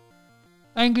 man.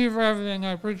 Thank you for everything.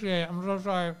 I appreciate it. I'm so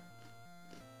sorry.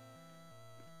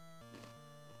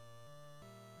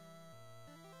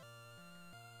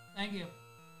 Thank you.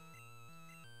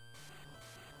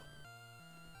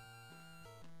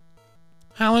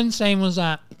 How insane was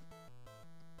that?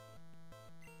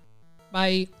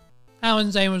 Bye. How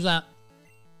insane was that?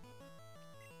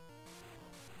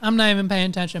 I'm not even paying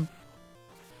attention.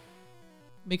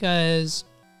 Because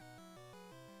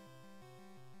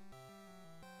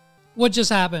what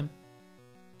just happened?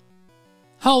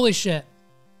 Holy shit.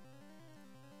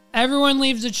 Everyone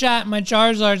leaves the chat. My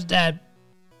Charizard's dead.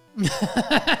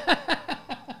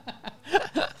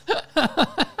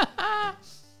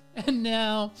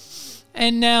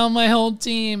 And now my whole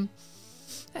team.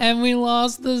 And we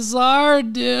lost the Czar,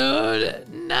 dude.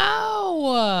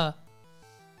 No.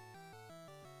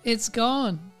 It's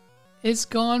gone. It's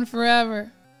gone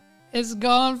forever. It's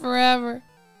gone forever.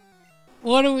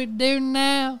 What do we do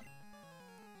now?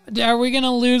 Are we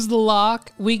gonna lose the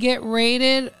lock? We get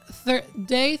raided.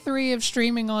 Day 3 of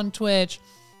streaming on Twitch.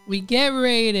 We get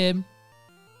raided.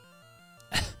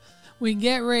 We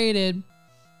get raided.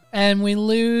 And we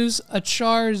lose a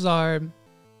Charizard.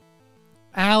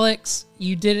 Alex,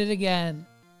 you did it again.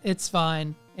 It's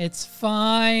fine. It's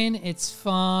fine. It's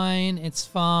fine. It's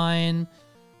fine.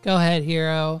 Go ahead,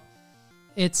 hero.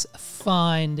 It's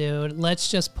fine, dude. Let's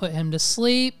just put him to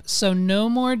sleep so no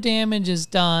more damage is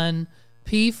done.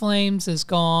 P-Flames is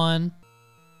gone.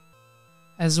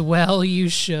 As well you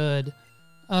should.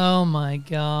 Oh my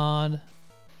god.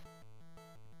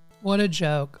 What a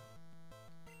joke.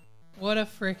 What a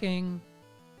freaking...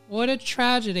 What a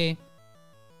tragedy.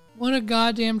 What a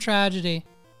goddamn tragedy.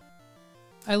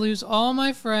 I lose all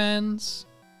my friends.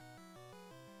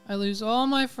 I lose all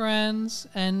my friends.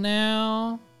 And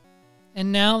now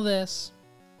this.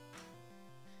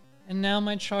 And now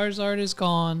my Charizard is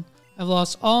gone. I've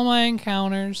lost all my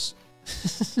encounters.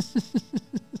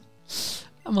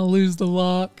 I'm gonna lose the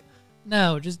lock.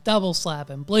 No, just double slap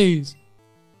him, please.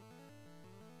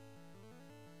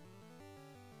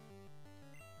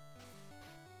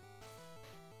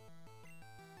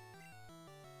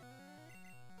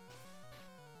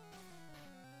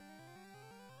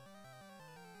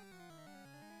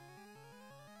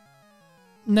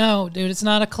 No, dude, it's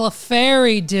not a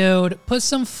Clefairy, dude. Put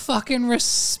some fucking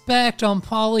respect on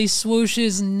Polly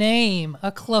Swoosh's name.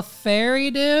 A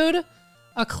Clefairy, dude?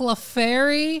 A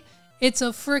Clefairy? It's a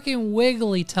freaking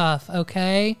Wigglytuff,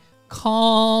 okay?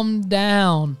 Calm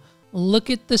down. Look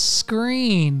at the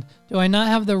screen. Do I not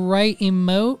have the right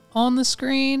emote on the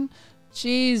screen?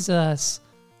 Jesus.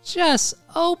 Just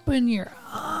open your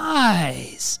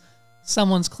eyes.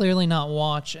 Someone's clearly not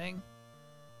watching.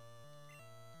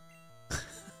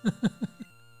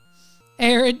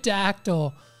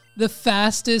 Aerodactyl, the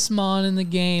fastest mon in the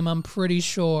game, I'm pretty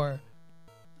sure.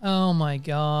 Oh my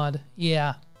god.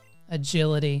 Yeah.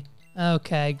 Agility.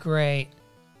 Okay, great.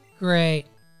 Great.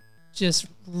 Just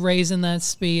raising that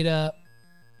speed up.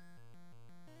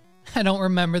 I don't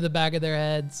remember the back of their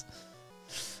heads.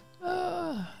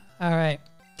 Alright.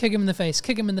 Kick him in the face.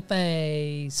 Kick him in the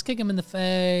face. Kick him in the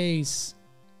face.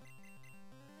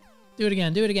 Do it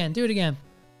again. Do it again. Do it again.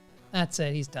 That's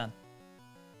it. He's done.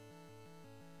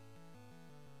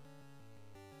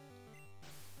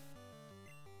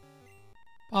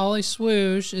 Polly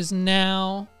Swoosh is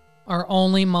now our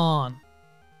only mon.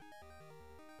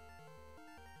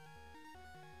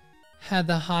 Had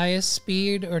the highest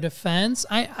speed or defense.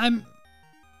 I'm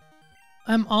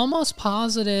almost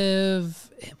positive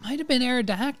it might have been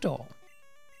Aerodactyl.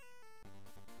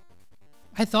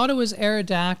 I thought it was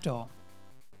Aerodactyl.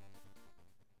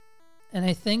 And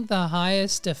I think the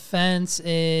highest defense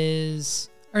is...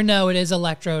 Or no, it is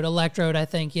Electrode. Electrode, I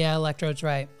think. Yeah, Electrode's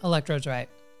right. Electrode's right.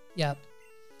 Yep.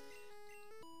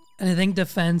 And I think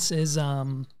defense is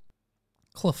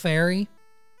Clefairy.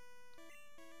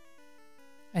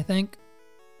 I think.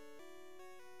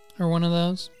 Or one of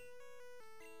those.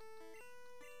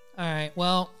 Alright,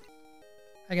 well...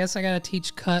 I guess I gotta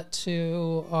teach cut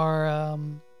to our...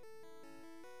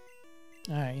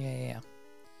 Alright, yeah.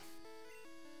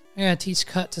 I gotta teach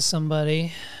cut to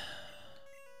somebody.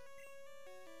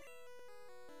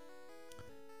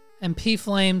 And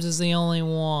P-Flames is the only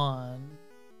one.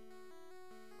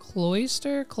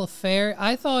 Cloyster? Clefairy?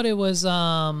 I thought it was,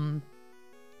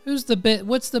 who's the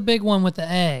what's the big one with the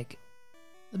egg?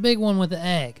 The big one with the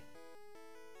egg.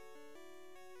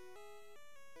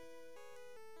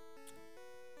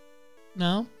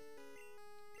 No?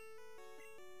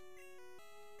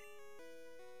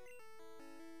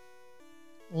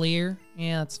 Lear?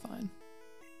 Yeah, that's fine.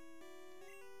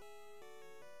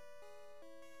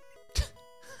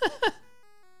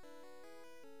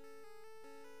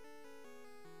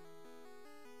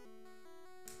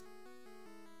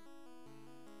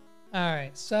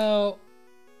 Alright, so...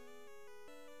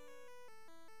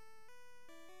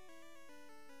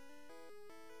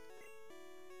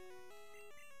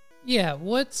 Yeah,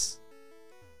 what's...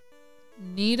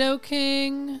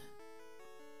 Nidoking?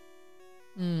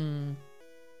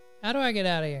 How do I get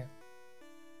out of here?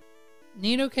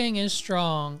 Nidoking is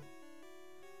strong.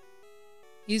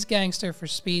 He's gangster for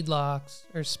speed locks.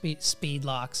 Or speed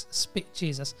locks.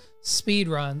 Jesus. Speed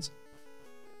runs.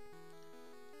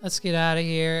 Let's get out of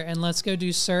here and let's go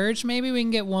do Surge. Maybe we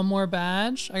can get one more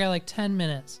badge. I got like 10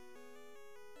 minutes.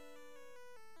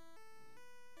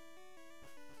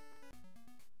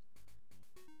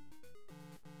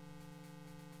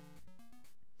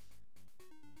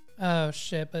 Oh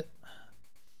shit, but...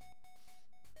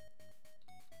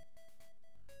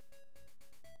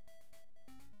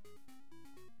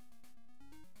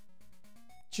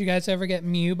 Did you guys ever get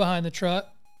Mew behind the truck?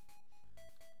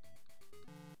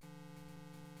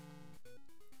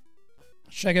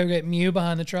 Should I go get Mew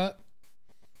behind the truck?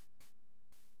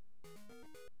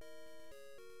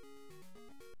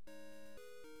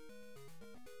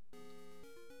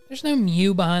 There's no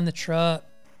Mew behind the truck.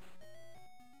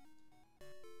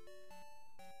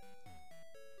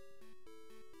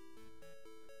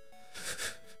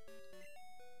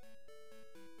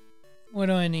 What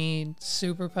do I need?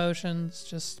 Super potions,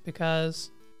 just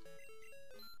because.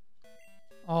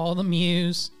 All the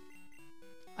Mews.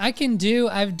 I've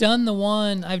done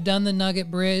the Nugget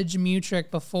Bridge Mew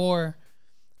trick before.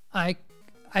 I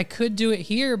could do it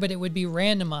here, but it would be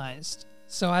randomized.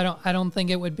 So I don't think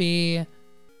it would be,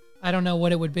 I don't know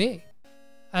what it would be.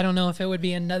 I don't know if it would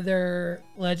be another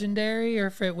legendary or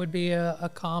if it would be a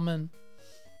common.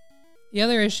 The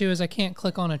other issue is I can't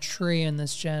click on a tree in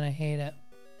this gen. I hate it.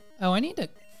 Oh, I need to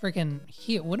freaking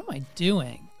heal. What am I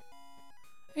doing?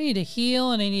 I need to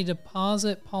heal and I need to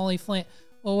deposit Polyflame.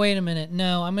 Well, wait a minute.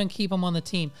 No, I'm going to keep him on the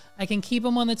team. I can keep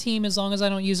him on the team as long as I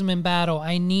don't use him in battle.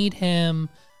 I need him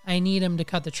to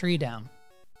cut the tree down.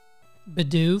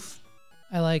 Bidoof.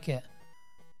 I like it.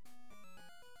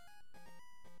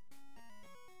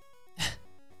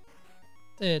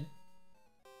 Dude.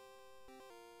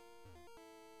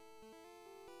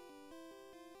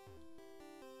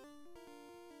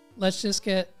 Let's just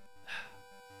get...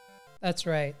 That's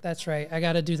right. That's right. I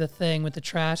got to do the thing with the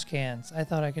trash cans. I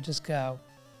thought I could just go.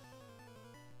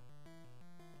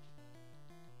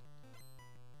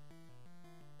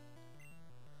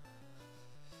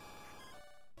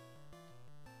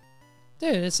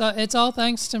 Dude, it's all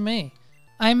thanks to me.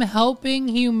 I'm helping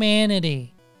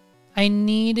humanity. I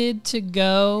needed to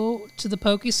go to the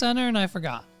Poke Center and I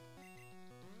forgot.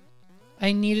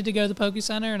 I needed to go to the Poke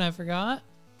Center and I forgot.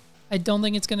 I don't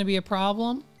think it's going to be a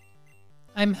problem.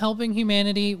 I'm helping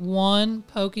humanity one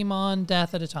Pokemon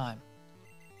death at a time.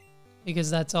 Because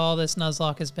that's all this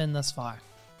Nuzlocke has been thus far.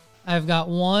 I've got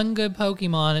one good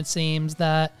Pokemon, it seems,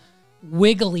 that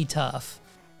Wigglytuff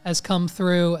has come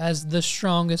through as the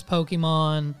strongest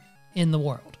Pokemon in the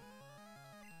world.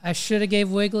 I should have gave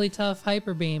Wigglytuff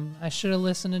Hyper Beam. I should have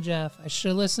listened to Jeff. I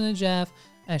should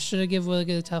have given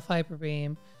Wigglytuff Hyper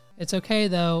Beam. It's okay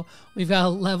though. We've got a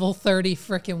level 30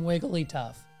 frickin'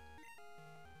 Wigglytuff.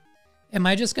 Am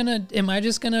I just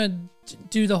gonna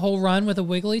do the whole run with a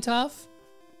Wigglytuff?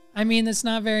 I mean, it's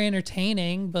not very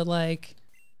entertaining, but like,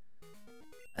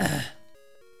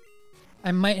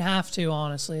 I might have to,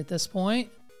 honestly, at this point.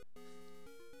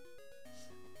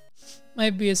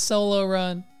 Might be a solo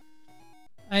run.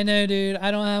 I know, dude.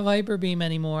 I don't have Hyper Beam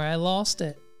anymore. I lost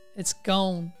it. It's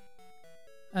gone.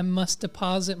 I must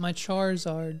deposit my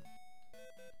Charizard.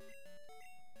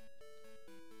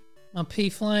 My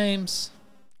P-Flames.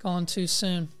 Gone too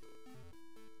soon.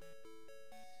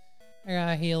 I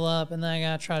gotta heal up and then I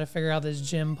gotta try to figure out this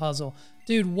gym puzzle.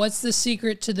 Dude, what's the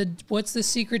secret to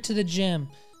the gym?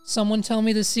 Someone tell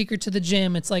me the secret to the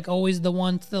gym. It's like always the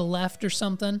one to the left or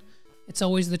something. It's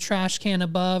always the trash can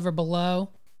above or below.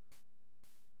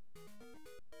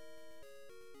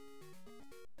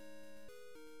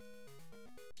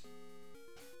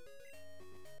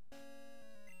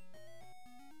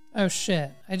 Oh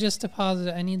shit, I just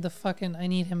deposited, I need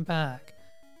him back.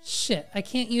 Shit, I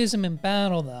can't use him in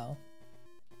battle though.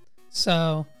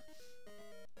 So,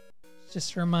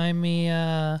 just remind me,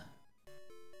 oh,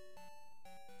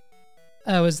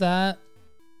 is that?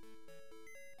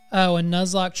 Oh, a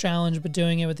Nuzlocke challenge, but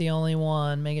doing it with the only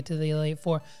one. Make it to the Elite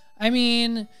Four. I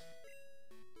mean,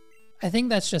 I think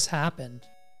that's just happened.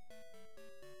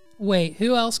 Wait,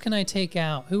 who else can I take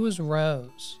out? Who was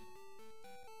Rose?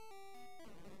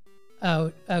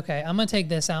 Oh, okay. I'm going to take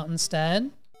this out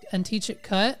instead and teach it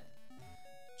cut.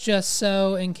 Just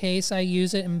so in case I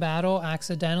use it in battle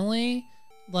accidentally,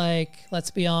 like,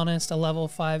 let's be honest, a level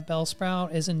 5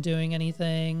 Bellsprout isn't doing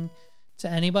anything to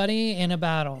anybody in a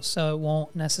battle, so it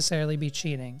won't necessarily be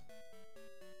cheating.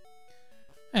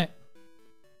 Alright.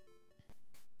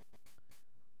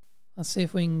 Let's see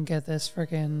if we can get this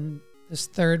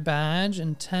third badge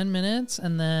in 10 minutes,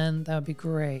 and then that would be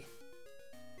great.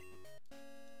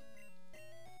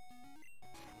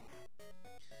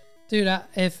 Dude,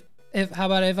 how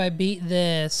about if I beat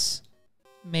this,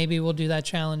 maybe we'll do that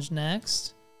challenge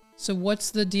next. So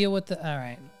what's the deal with the...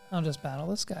 Alright, I'll just battle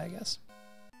this guy, I guess.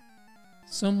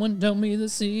 Someone tell me the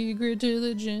secret to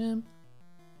the gym.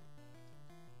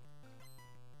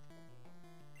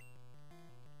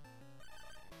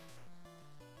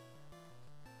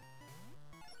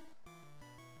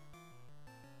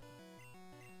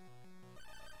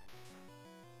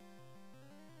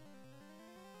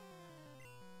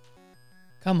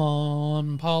 Come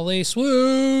on, Polly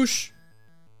swoosh.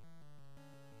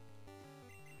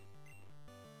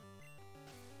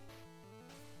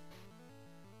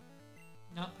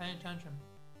 Not paying attention.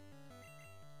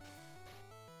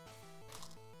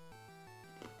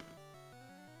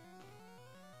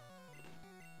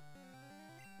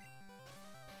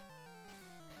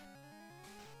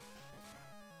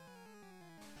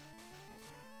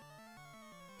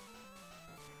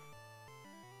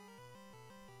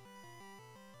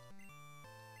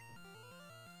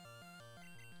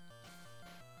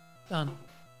 Done.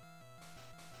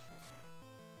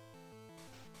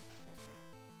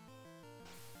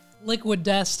 Liquid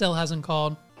Death still hasn't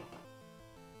called.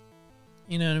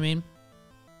 You know what I mean?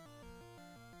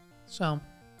 So,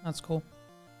 that's cool.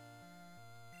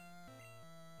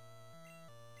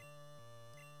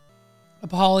 A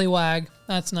Poliwag.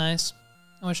 That's nice.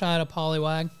 I wish I had a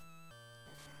Poliwag.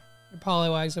 Your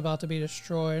Poliwag's about to be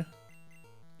destroyed.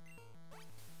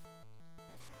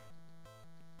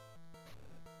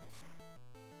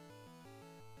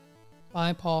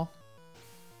 Bye, Paul.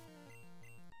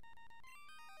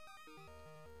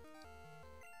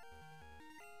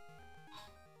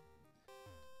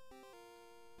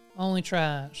 Only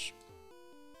trash.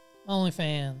 Only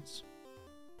fans.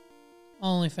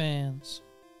 Only fans.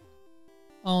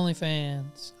 Only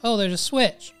fans. Oh, there's a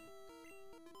switch.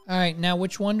 Alright, now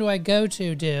which one do I go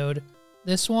to, dude?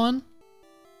 This one?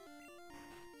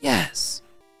 Yes!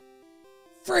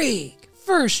 Freak!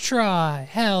 First try!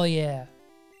 Hell yeah!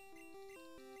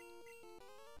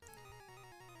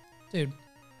 Dude.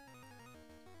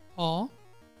 Paul,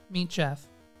 meet Jeff.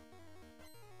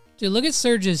 Dude, look at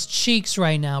Surge's cheeks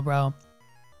right now, bro.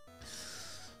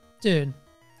 Dude,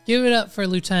 give it up for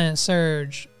Lieutenant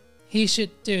Surge. He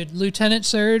should, dude, Lieutenant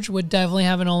Surge would definitely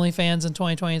have an OnlyFans in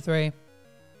 2023.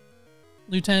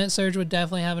 Lieutenant Surge would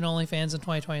definitely have an OnlyFans in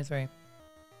 2023.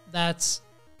 That's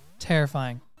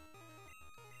terrifying.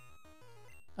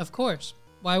 Of course.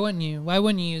 Why wouldn't you? Why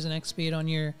wouldn't you use an X-Speed on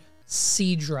your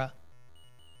Seadra?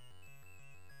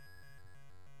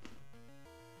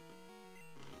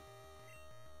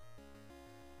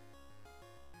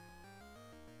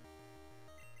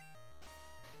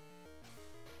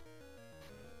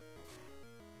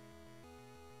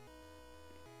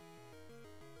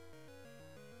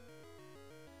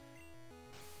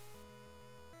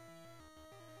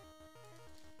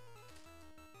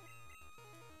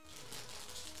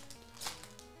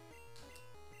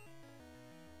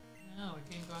 No,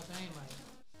 we can't go out to anybody.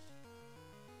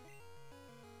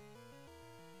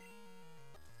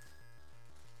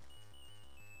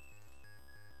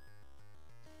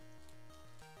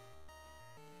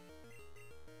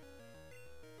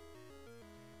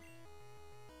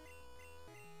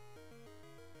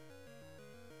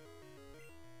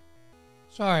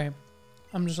 Sorry,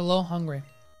 I'm just a little hungry.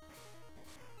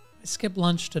 I skipped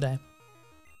lunch today.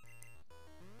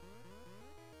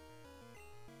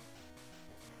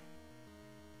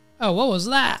 Oh, what was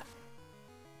that?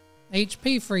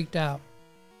 HP freaked out.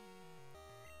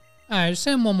 Alright, just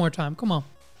hit him one more time. Come on.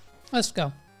 Let's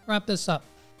go. Wrap this up.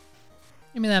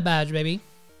 Give me that badge, baby.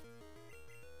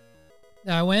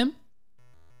 Did I win?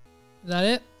 Is that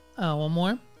it? Oh, one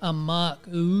more. A muck.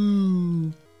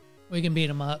 Ooh. We can beat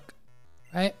a muck.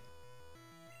 Right?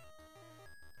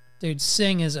 Dude,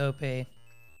 Sing is OP.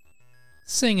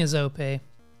 Sing is OP.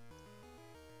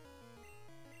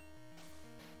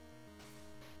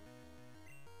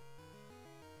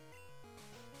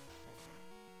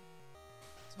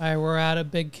 Alright, we're out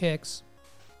of big kicks.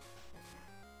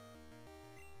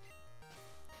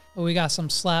 But we got some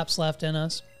slaps left in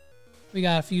us. We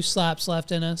got a few slaps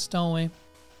left in us, don't we?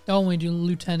 Don't we, do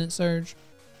Lieutenant Surge?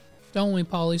 Don't we,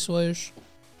 Polly Swoosh?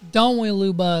 Don't we,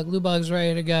 Lubug? Lubug's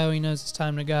ready to go. He knows it's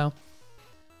time to go.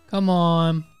 Come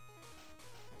on.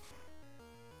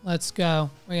 Let's go.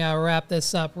 We gotta wrap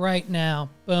this up right now.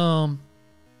 Boom.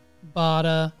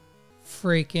 Bada.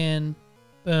 Freaking.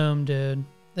 Boom, dude.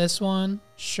 This one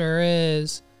sure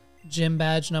is. Gym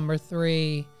badge number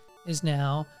 3 is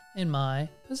now in my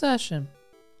possession.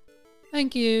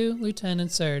 Thank you,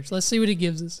 Lieutenant Surge. Let's see what he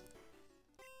gives us.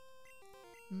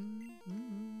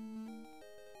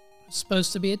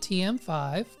 Supposed to be a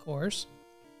TM5, of course.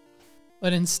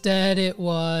 But instead it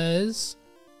was...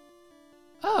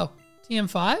 Oh,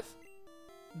 TM5?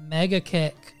 Mega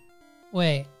Kick.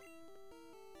 Wait.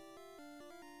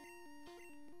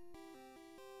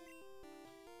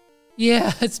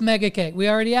 Yeah, it's Mega Kick. We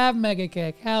already have Mega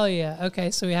Kick. Hell yeah. Okay,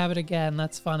 so we have it again.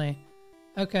 That's funny.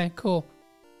 Okay, cool.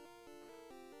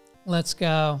 Let's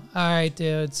go. Alright,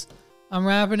 dudes. I'm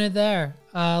wrapping it there.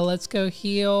 Let's go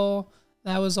heal.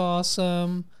 That was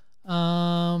awesome.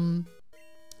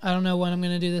 I don't know when I'm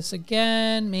going to do this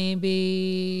again.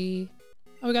 Maybe...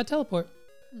 Oh, we got teleport.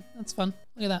 That's fun.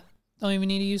 Look at that. Don't even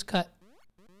need to use cut.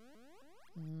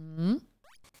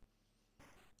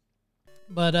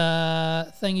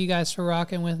 But thank you guys for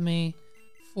rocking with me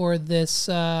for this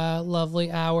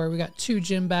lovely hour. We got 2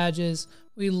 gym badges.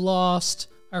 We lost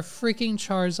our freaking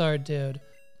Charizard, dude.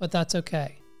 But that's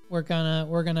okay. We're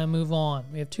gonna move on.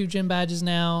 We have 2 gym badges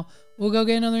now. We'll go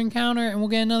get another encounter and we'll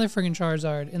get another freaking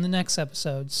Charizard in the next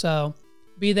episode. So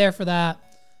be there for that.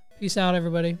 Peace out,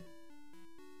 everybody.